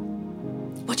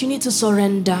 But you need to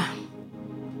surrender.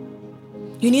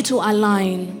 You need to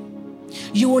align.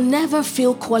 You will never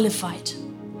feel qualified.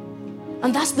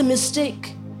 And that's the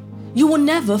mistake. You will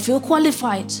never feel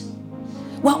qualified.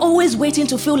 We're always waiting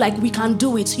to feel like we can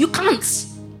do it. You can't.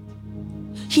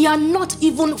 You are not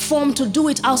even formed to do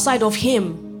it outside of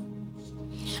Him.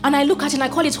 And I look at it and I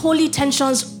call it holy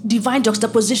tensions, divine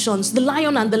juxtapositions. The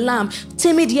lion and the lamb,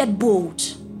 timid yet bold.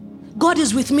 God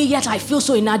is with me, yet I feel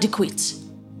so inadequate.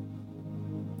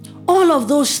 All of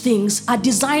those things are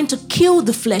designed to kill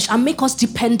the flesh and make us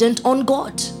dependent on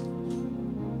God.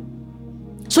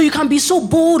 So you can be so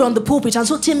bold on the pulpit and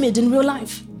so timid in real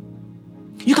life.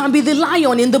 You can be the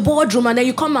lion in the boardroom and then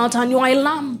you come out and you are a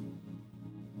lamb.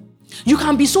 You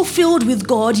can be so filled with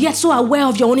God, yet so aware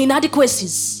of your own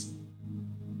inadequacies.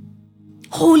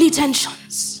 Holy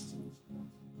tensions.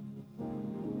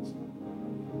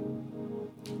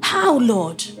 How,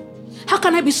 Lord? How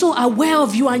can I be so aware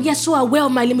of you and yet so aware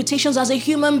of my limitations as a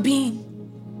human being?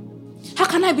 How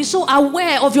can I be so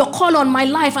aware of your call on my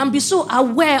life and be so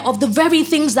aware of the very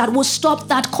things that will stop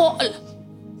that call?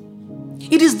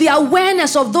 It is the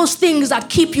awareness of those things that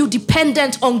keep you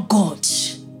dependent on God.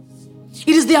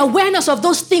 It is the awareness of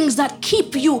those things that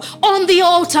keep you on the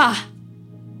altar.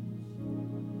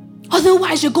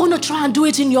 Otherwise, you're going to try and do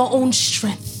it in your own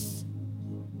strength.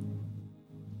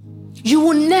 You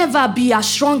will never be as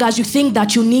strong as you think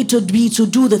that you need to be to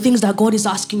do the things that God is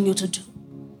asking you to do.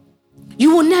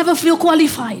 You will never feel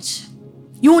qualified.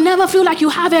 You will never feel like you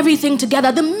have everything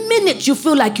together. The minute you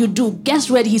feel like you do, guess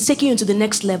ready, He's taking you to the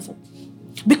next level.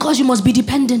 Because you must be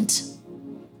dependent.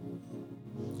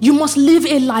 You must live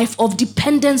a life of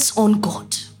dependence on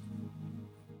God.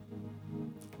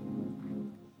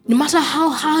 No matter how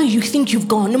high you think you've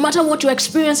gone, no matter what your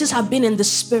experiences have been in the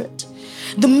Spirit,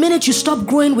 the minute you stop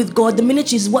growing with God, the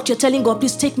minute is what you're telling God,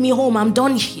 please take me home, I'm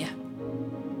done here.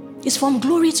 It's from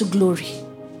glory to glory.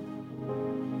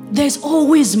 There's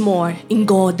always more in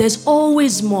God. There's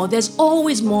always more. There's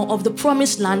always more of the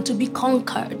promised land to be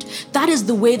conquered. That is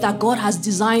the way that God has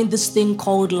designed this thing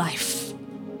called life.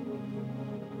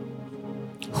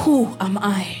 Who am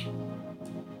I?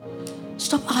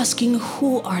 Stop asking,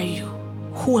 who are you?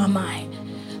 Who am I?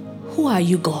 Who are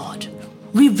you, God?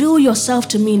 Reveal yourself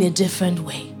to me in a different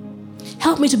way.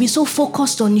 Help me to be so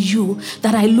focused on you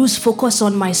that I lose focus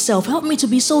on myself. Help me to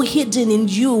be so hidden in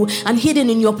you and hidden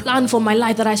in your plan for my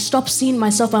life that I stop seeing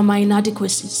myself and my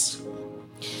inadequacies.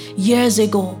 Years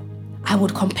ago, I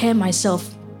would compare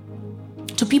myself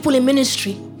to people in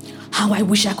ministry. How I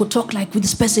wish I could talk like with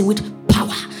this person with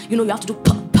power. You know, you have to do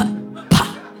power.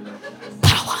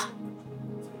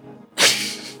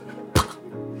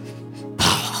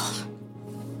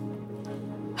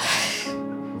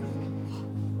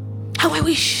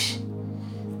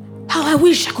 How I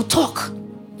wish I could talk.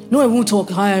 No, I won't talk.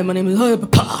 Hi, my name is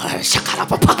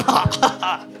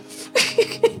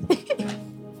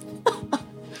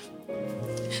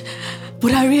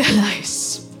But I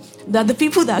realize that the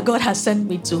people that God has sent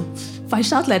me to, if I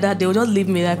shout like that, they will just leave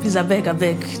me like, please, I beg.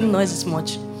 No noise is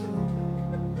much.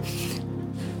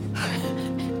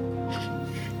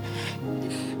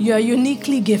 You are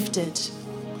uniquely gifted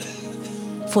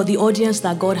for the audience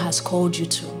that God has called you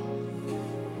to.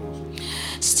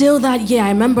 Still that year, I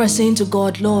remember saying to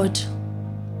God, Lord,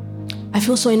 I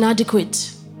feel so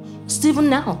inadequate. Still even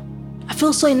now, I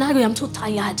feel so inadequate. I'm so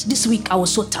tired. This week, I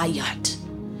was so tired.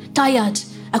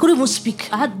 I couldn't even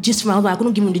speak. I had gist from my husband. I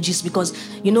couldn't give him the gist because,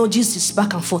 gist is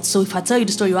back and forth. So if I tell you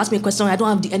the story, you ask me a question, I don't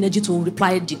have the energy to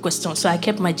reply the question. So I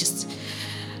kept my gist.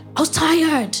 I was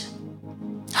tired.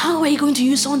 How are you going to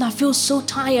use someone that feels so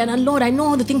tired? And Lord, I know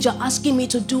all the things you're asking me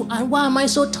to do. And why am I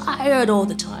so tired all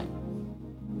the time?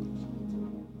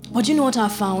 But you know what I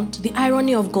found? The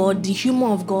irony of God, the humor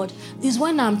of God, is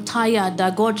when I'm tired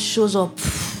that God shows up.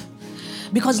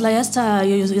 Because like Esther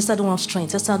don't have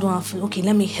strength. Esther don't have, okay,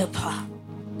 let me help her.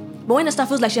 But when Esther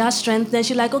feels like she has strength, then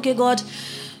she's like, okay, God,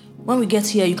 when we get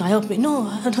here, you can help me.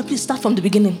 No, please start from the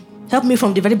beginning. Help me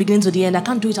from the very beginning to the end. I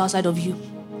can't do it outside of you.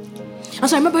 And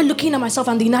so I remember looking at myself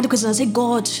and the inadequacies and I said,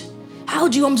 God, how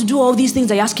do you want me to do all these things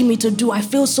that you're asking me to do? I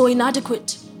feel so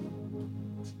inadequate.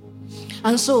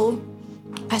 And so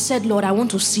I said, Lord, I want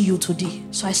to see you today.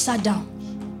 So I sat down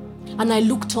and I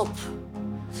looked up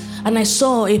and I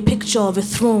saw a picture of a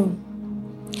throne.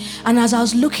 And as I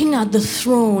was looking at the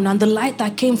throne and the light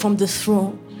that came from the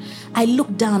throne, I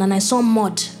looked down and I saw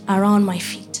mud around my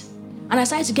feet. And I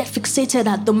started to get fixated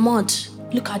at the mud.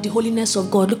 Look at the holiness of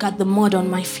God. Look at the mud on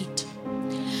my feet.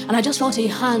 And I just felt a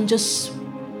hand just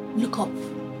look up.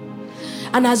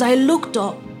 And as I looked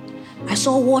up, I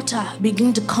saw water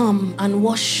begin to come and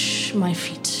wash my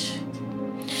feet.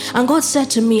 And God said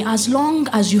to me, as long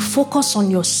as you focus on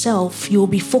yourself, you'll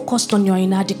be focused on your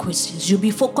inadequacies. You'll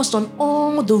be focused on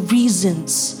all the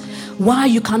reasons why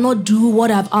you cannot do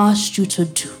what I've asked you to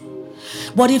do.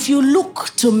 But if you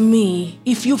look to me,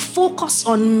 if you focus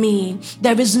on me,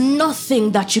 there is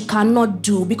nothing that you cannot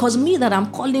do. Because me that I'm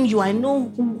calling you, I know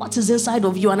what is inside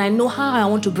of you and I know how I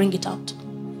want to bring it out.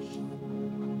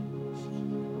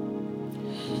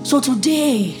 So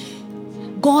today,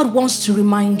 God wants to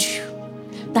remind you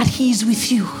that He is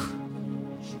with you.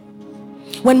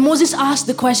 When Moses asked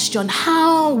the question,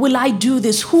 how will I do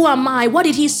this? Who am I? What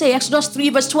did he say? Exodus 3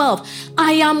 verse 12.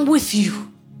 I am with you.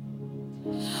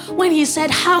 When he said,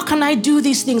 how can I do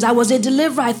these things? I was a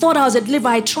deliverer. I thought I was a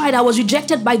deliverer. I tried. I was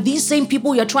rejected by these same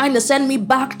people you're trying to send me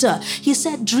back to. He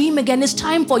said, dream again. It's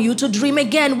time for you to dream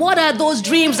again. What are those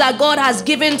dreams that God has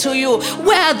given to you?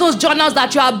 Where are those journals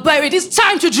that you are buried? It's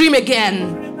time to dream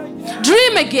again.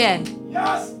 Dream again.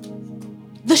 Yes.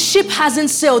 The ship hasn't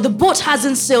sailed. The boat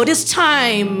hasn't sailed. It's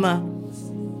time.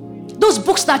 Those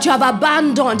books that you have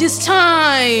abandoned, it's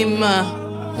time.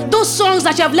 Those songs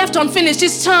that you have left unfinished,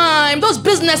 it's time. Those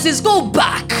businesses, go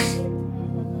back.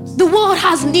 The world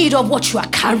has need of what you are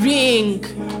carrying.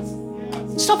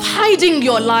 Stop hiding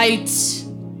your light.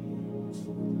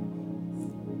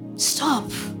 Stop.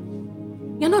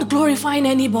 You're not glorifying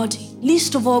anybody,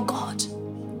 least of all God.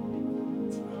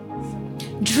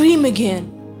 Dream again.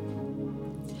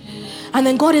 And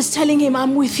then God is telling him,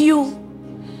 I'm with you.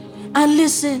 And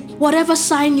listen, whatever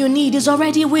sign you need is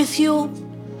already with you.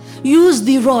 Use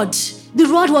the rod. The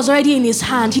rod was already in his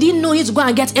hand. He didn't know he had to go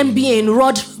and get MBA in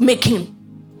rod making.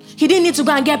 He didn't need to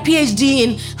go and get PhD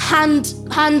in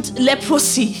hand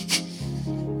leprosy.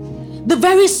 The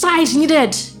very signs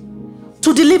needed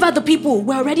to deliver the people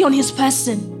were already on his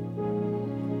person.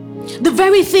 The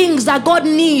very things that God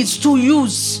needs to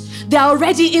use, they are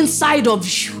already inside of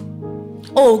you.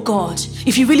 Oh God,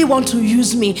 if you really want to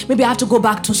use me, maybe I have to go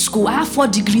back to school. I have 4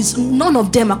 degrees. None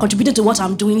of them are contributing to what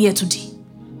I'm doing here today.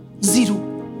 0.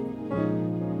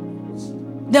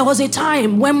 There was a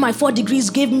time when my 4 degrees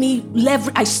gave me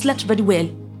leverage. I slept very well.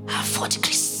 I have 4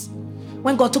 degrees.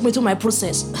 When God took me through my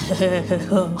process,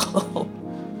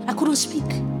 I couldn't speak.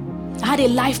 I had a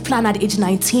life plan at age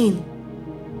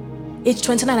 19. Age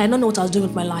 29, I don't know what I was doing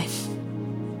with my life.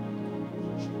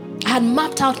 I had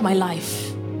mapped out my life.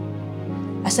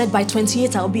 I said by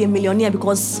 28 I'll be a millionaire,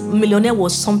 because millionaire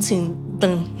was something.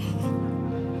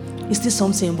 It's still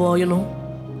something, but you know,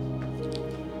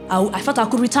 I thought I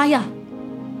could retire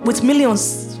with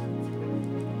millions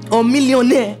or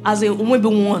millionaire as a maybe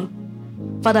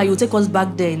one. Father, you take us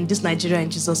back there in this Nigeria in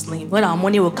Jesus' name, when our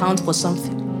money will count for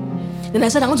something. Then I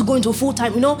said I want to go into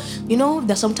full-time. You know,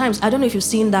 there's sometimes, I don't know if you've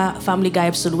seen that Family Guy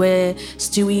episode where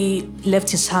Stewie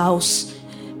left his house,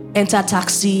 entered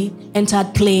taxi,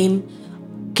 entered plane,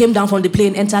 came down from the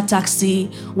plane, entered taxi,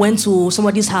 went to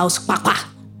somebody's house,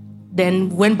 then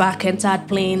went back, entered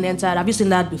plane, entered. Have you seen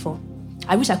that before?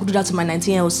 I wish I could do that to my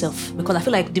 19-year-old self, because I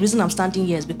feel like the reason I'm standing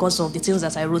here is because of the things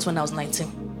that I wrote when I was 19.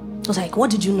 I was like, what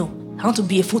did you know? I want to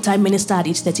be a full-time minister at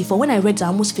age 34. When I read it, I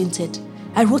almost fainted.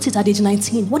 I wrote it at age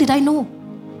 19. What did I know?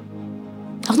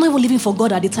 I was not even living for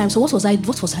God at the time. So what was I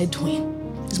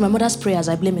doing? It's my mother's prayers.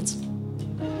 I blame it.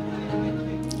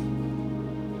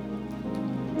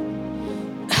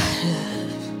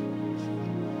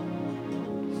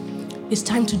 It's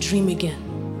time to dream again.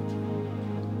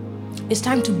 It's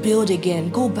time to build again.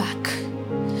 Go back.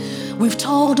 We've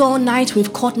toiled all night.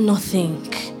 We've caught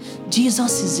nothing.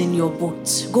 Jesus is in your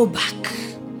boat. Go back.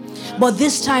 But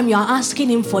this time you're asking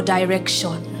him for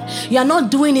direction. You're not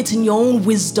doing it in your own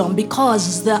wisdom,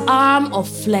 because the arm of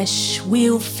flesh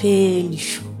will fail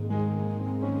you.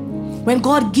 When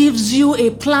God gives you a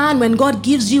plan, when God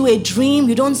gives you a dream,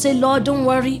 you don't say, Lord, don't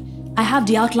worry, I have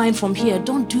the outline from here.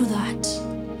 Don't do that.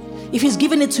 If he's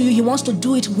given it to you, he wants to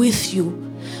do it with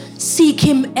you. Seek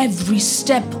him every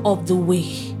step of the way.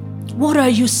 What are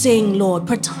you saying, Lord?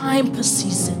 Per time, per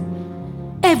season.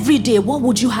 Every day, what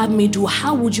would you have me do?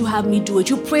 How would you have me do it?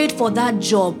 You prayed for that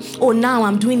job. Oh, now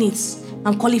I'm doing it.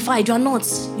 I'm qualified. You are not.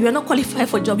 You are not qualified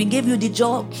for a job. He gave you the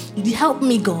job. Help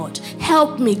me, God.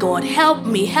 Help me, God. Help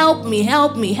me. Help me.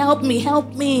 Help me. Help me.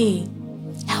 Help me.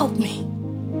 Help me.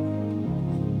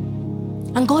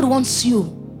 And God wants you,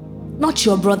 not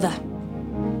your brother.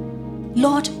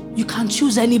 Lord, you can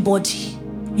choose anybody.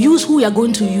 Use who you're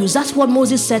going to use. That's what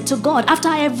Moses said to God. After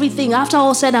everything, after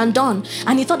all said and done.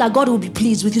 And he thought that God would be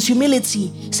pleased with his humility.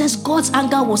 He says God's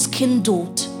anger was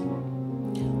kindled.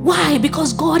 Why?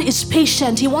 Because God is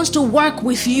patient. He wants to work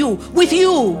with you. With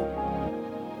you.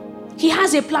 He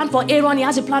has a plan for Aaron. He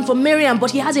has a plan for Miriam.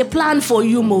 But he has a plan for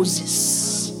you,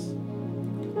 Moses.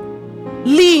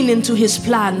 Lean into his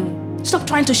plan. Stop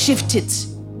trying to shift it.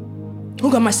 Oh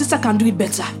God, my sister can do it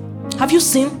better. Have you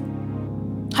seen?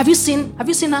 Have you seen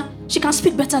her? She can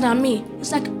speak better than me.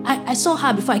 It's like, I saw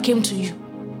her before I came to you.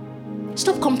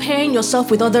 Stop comparing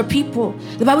yourself with other people.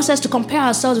 The Bible says to compare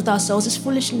ourselves with ourselves is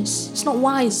foolishness. It's not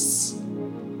wise.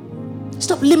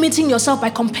 Stop limiting yourself by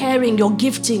comparing your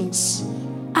giftings.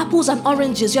 Apples and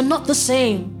oranges, you're not the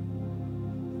same.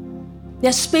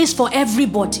 There's space for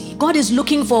everybody. God is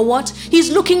looking for what?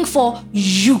 He's looking for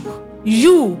you.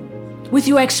 You. With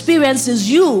your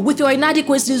experiences, you. With your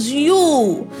inadequacies,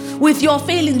 you. With your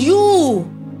failings, you.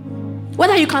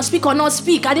 Whether you can speak or not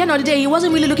speak, at the end of the day, he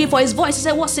wasn't really looking for his voice. He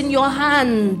said, what's in your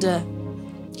hand?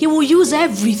 He will use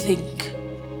everything.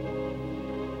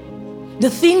 The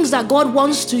things that God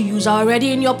wants to use are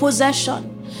already in your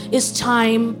possession. It's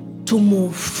time to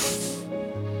move.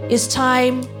 It's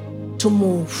time to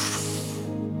move.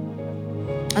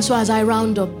 And so as I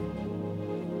round up,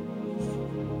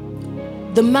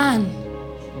 the man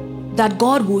that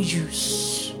God will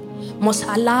use must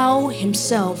allow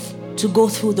himself to go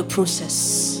through the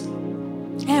process.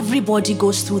 Everybody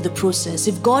goes through the process.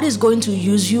 If God is going to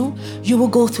use you, you will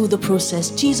go through the process.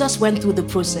 Jesus went through the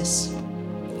process.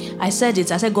 I said,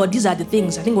 God, these are the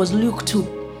things. I think it was Luke 2,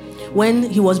 when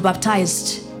he was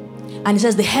baptized. And he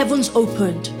says, the heavens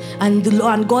opened. And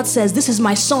God says, this is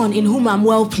my son in whom I'm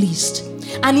well pleased.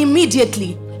 And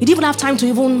immediately, he didn't even have time to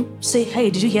even say, hey,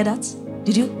 did you hear that?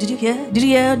 Did you hear?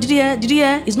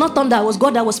 It's not thunder, it was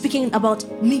God that was speaking about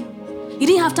me. He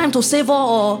didn't have time to savor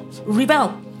or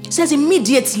rebel. It says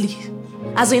immediately,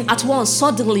 as in at once,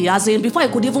 suddenly, as in before I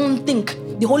could even think,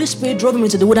 the Holy Spirit drove him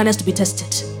into the wilderness to be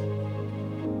tested.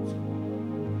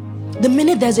 The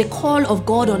minute there's a call of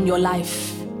God on your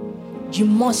life, you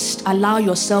must allow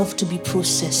yourself to be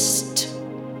processed.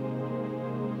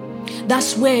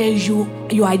 That's where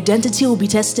your identity will be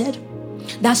tested.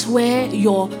 That's where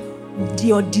your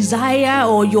desire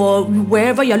or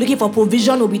wherever you're looking for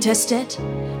provision will be tested.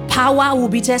 Power will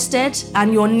be tested,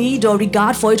 and your need or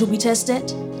regard for it will be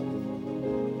tested.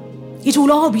 It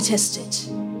will all be tested.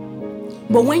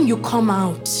 But when you come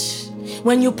out,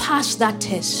 when you pass that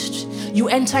test, you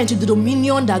enter into the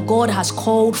dominion that God has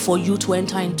called for you to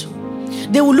enter into.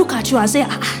 They will look at you and say,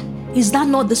 is that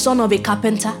not the son of a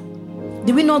carpenter?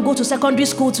 Did we not go to secondary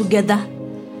school together?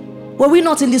 Were we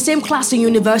not in the same class in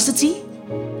university?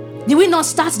 Did we not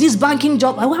start this banking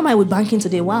job? Why am I with banking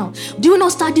today? Wow. Did we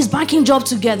not start this banking job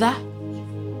together?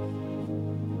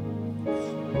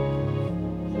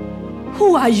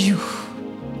 Who are you?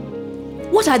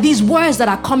 What are these words that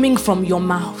are coming from your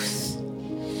mouth?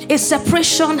 A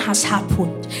separation has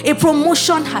happened. A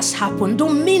promotion has happened.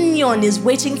 Dominion is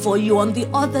waiting for you on the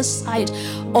other side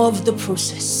of the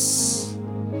process.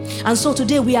 And so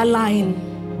today we align.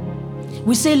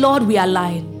 We say, Lord, we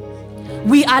align.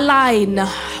 We align,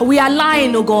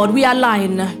 oh God, we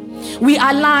align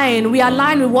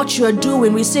with what you are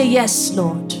doing. We say yes,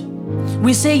 Lord.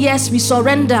 We say yes, we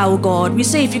surrender, oh God. We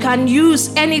say if you can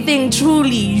use anything,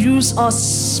 truly use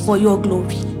us for your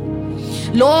glory.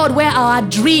 Lord, where our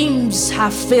dreams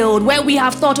have failed, where we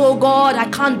have thought, oh God, I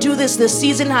can't do this, the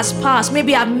season has passed,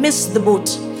 maybe I've missed the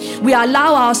boat. We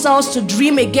allow ourselves to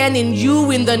dream again in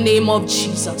you in the name of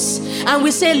Jesus. And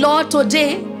we say, Lord,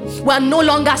 today, we are no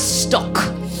longer stuck.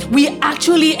 We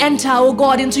actually enter, oh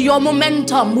God, into your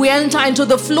momentum. We enter into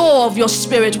the flow of your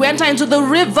spirit. We enter into the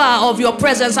river of your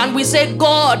presence. And we say,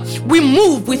 God, we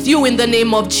move with you in the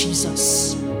name of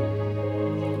Jesus.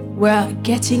 We're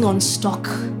getting unstuck.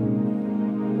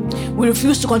 We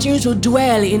refuse to continue to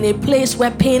dwell in a place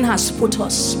where pain has put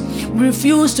us. We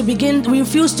refuse to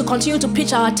continue to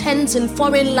pitch our tents in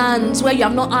foreign lands where you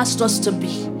have not asked us to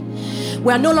be.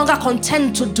 We are no longer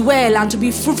content to dwell and to be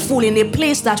fruitful in a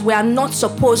place that we are not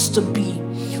supposed to be.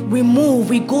 We move,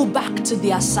 we go back to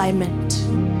the assignment.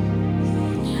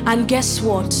 And guess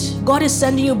what? God is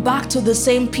sending you back to the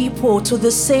same people, to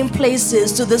the same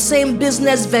places, to the same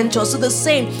business ventures, to the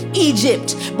same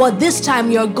Egypt. But this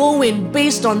time you're going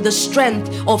based on the strength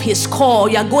of his call.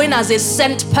 You're going as a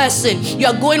sent person.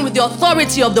 You're going with the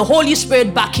authority of the Holy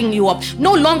Spirit backing you up.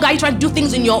 No longer are you trying to do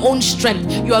things in your own strength.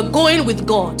 You're going with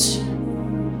God.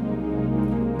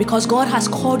 Because God has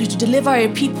called you to deliver a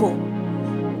people.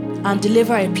 And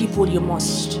deliver a people you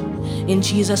must. In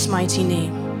Jesus' mighty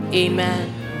name.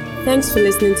 Amen. Thanks for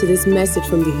listening to this message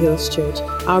from the Hills Church.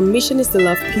 Our mission is to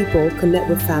love people, connect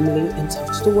with family, and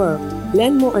touch the world.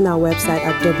 Learn more on our website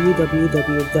at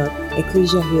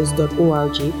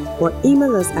www.ecclesiahills.org or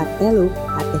email us at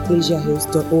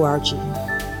hello@ecclesiahills.org.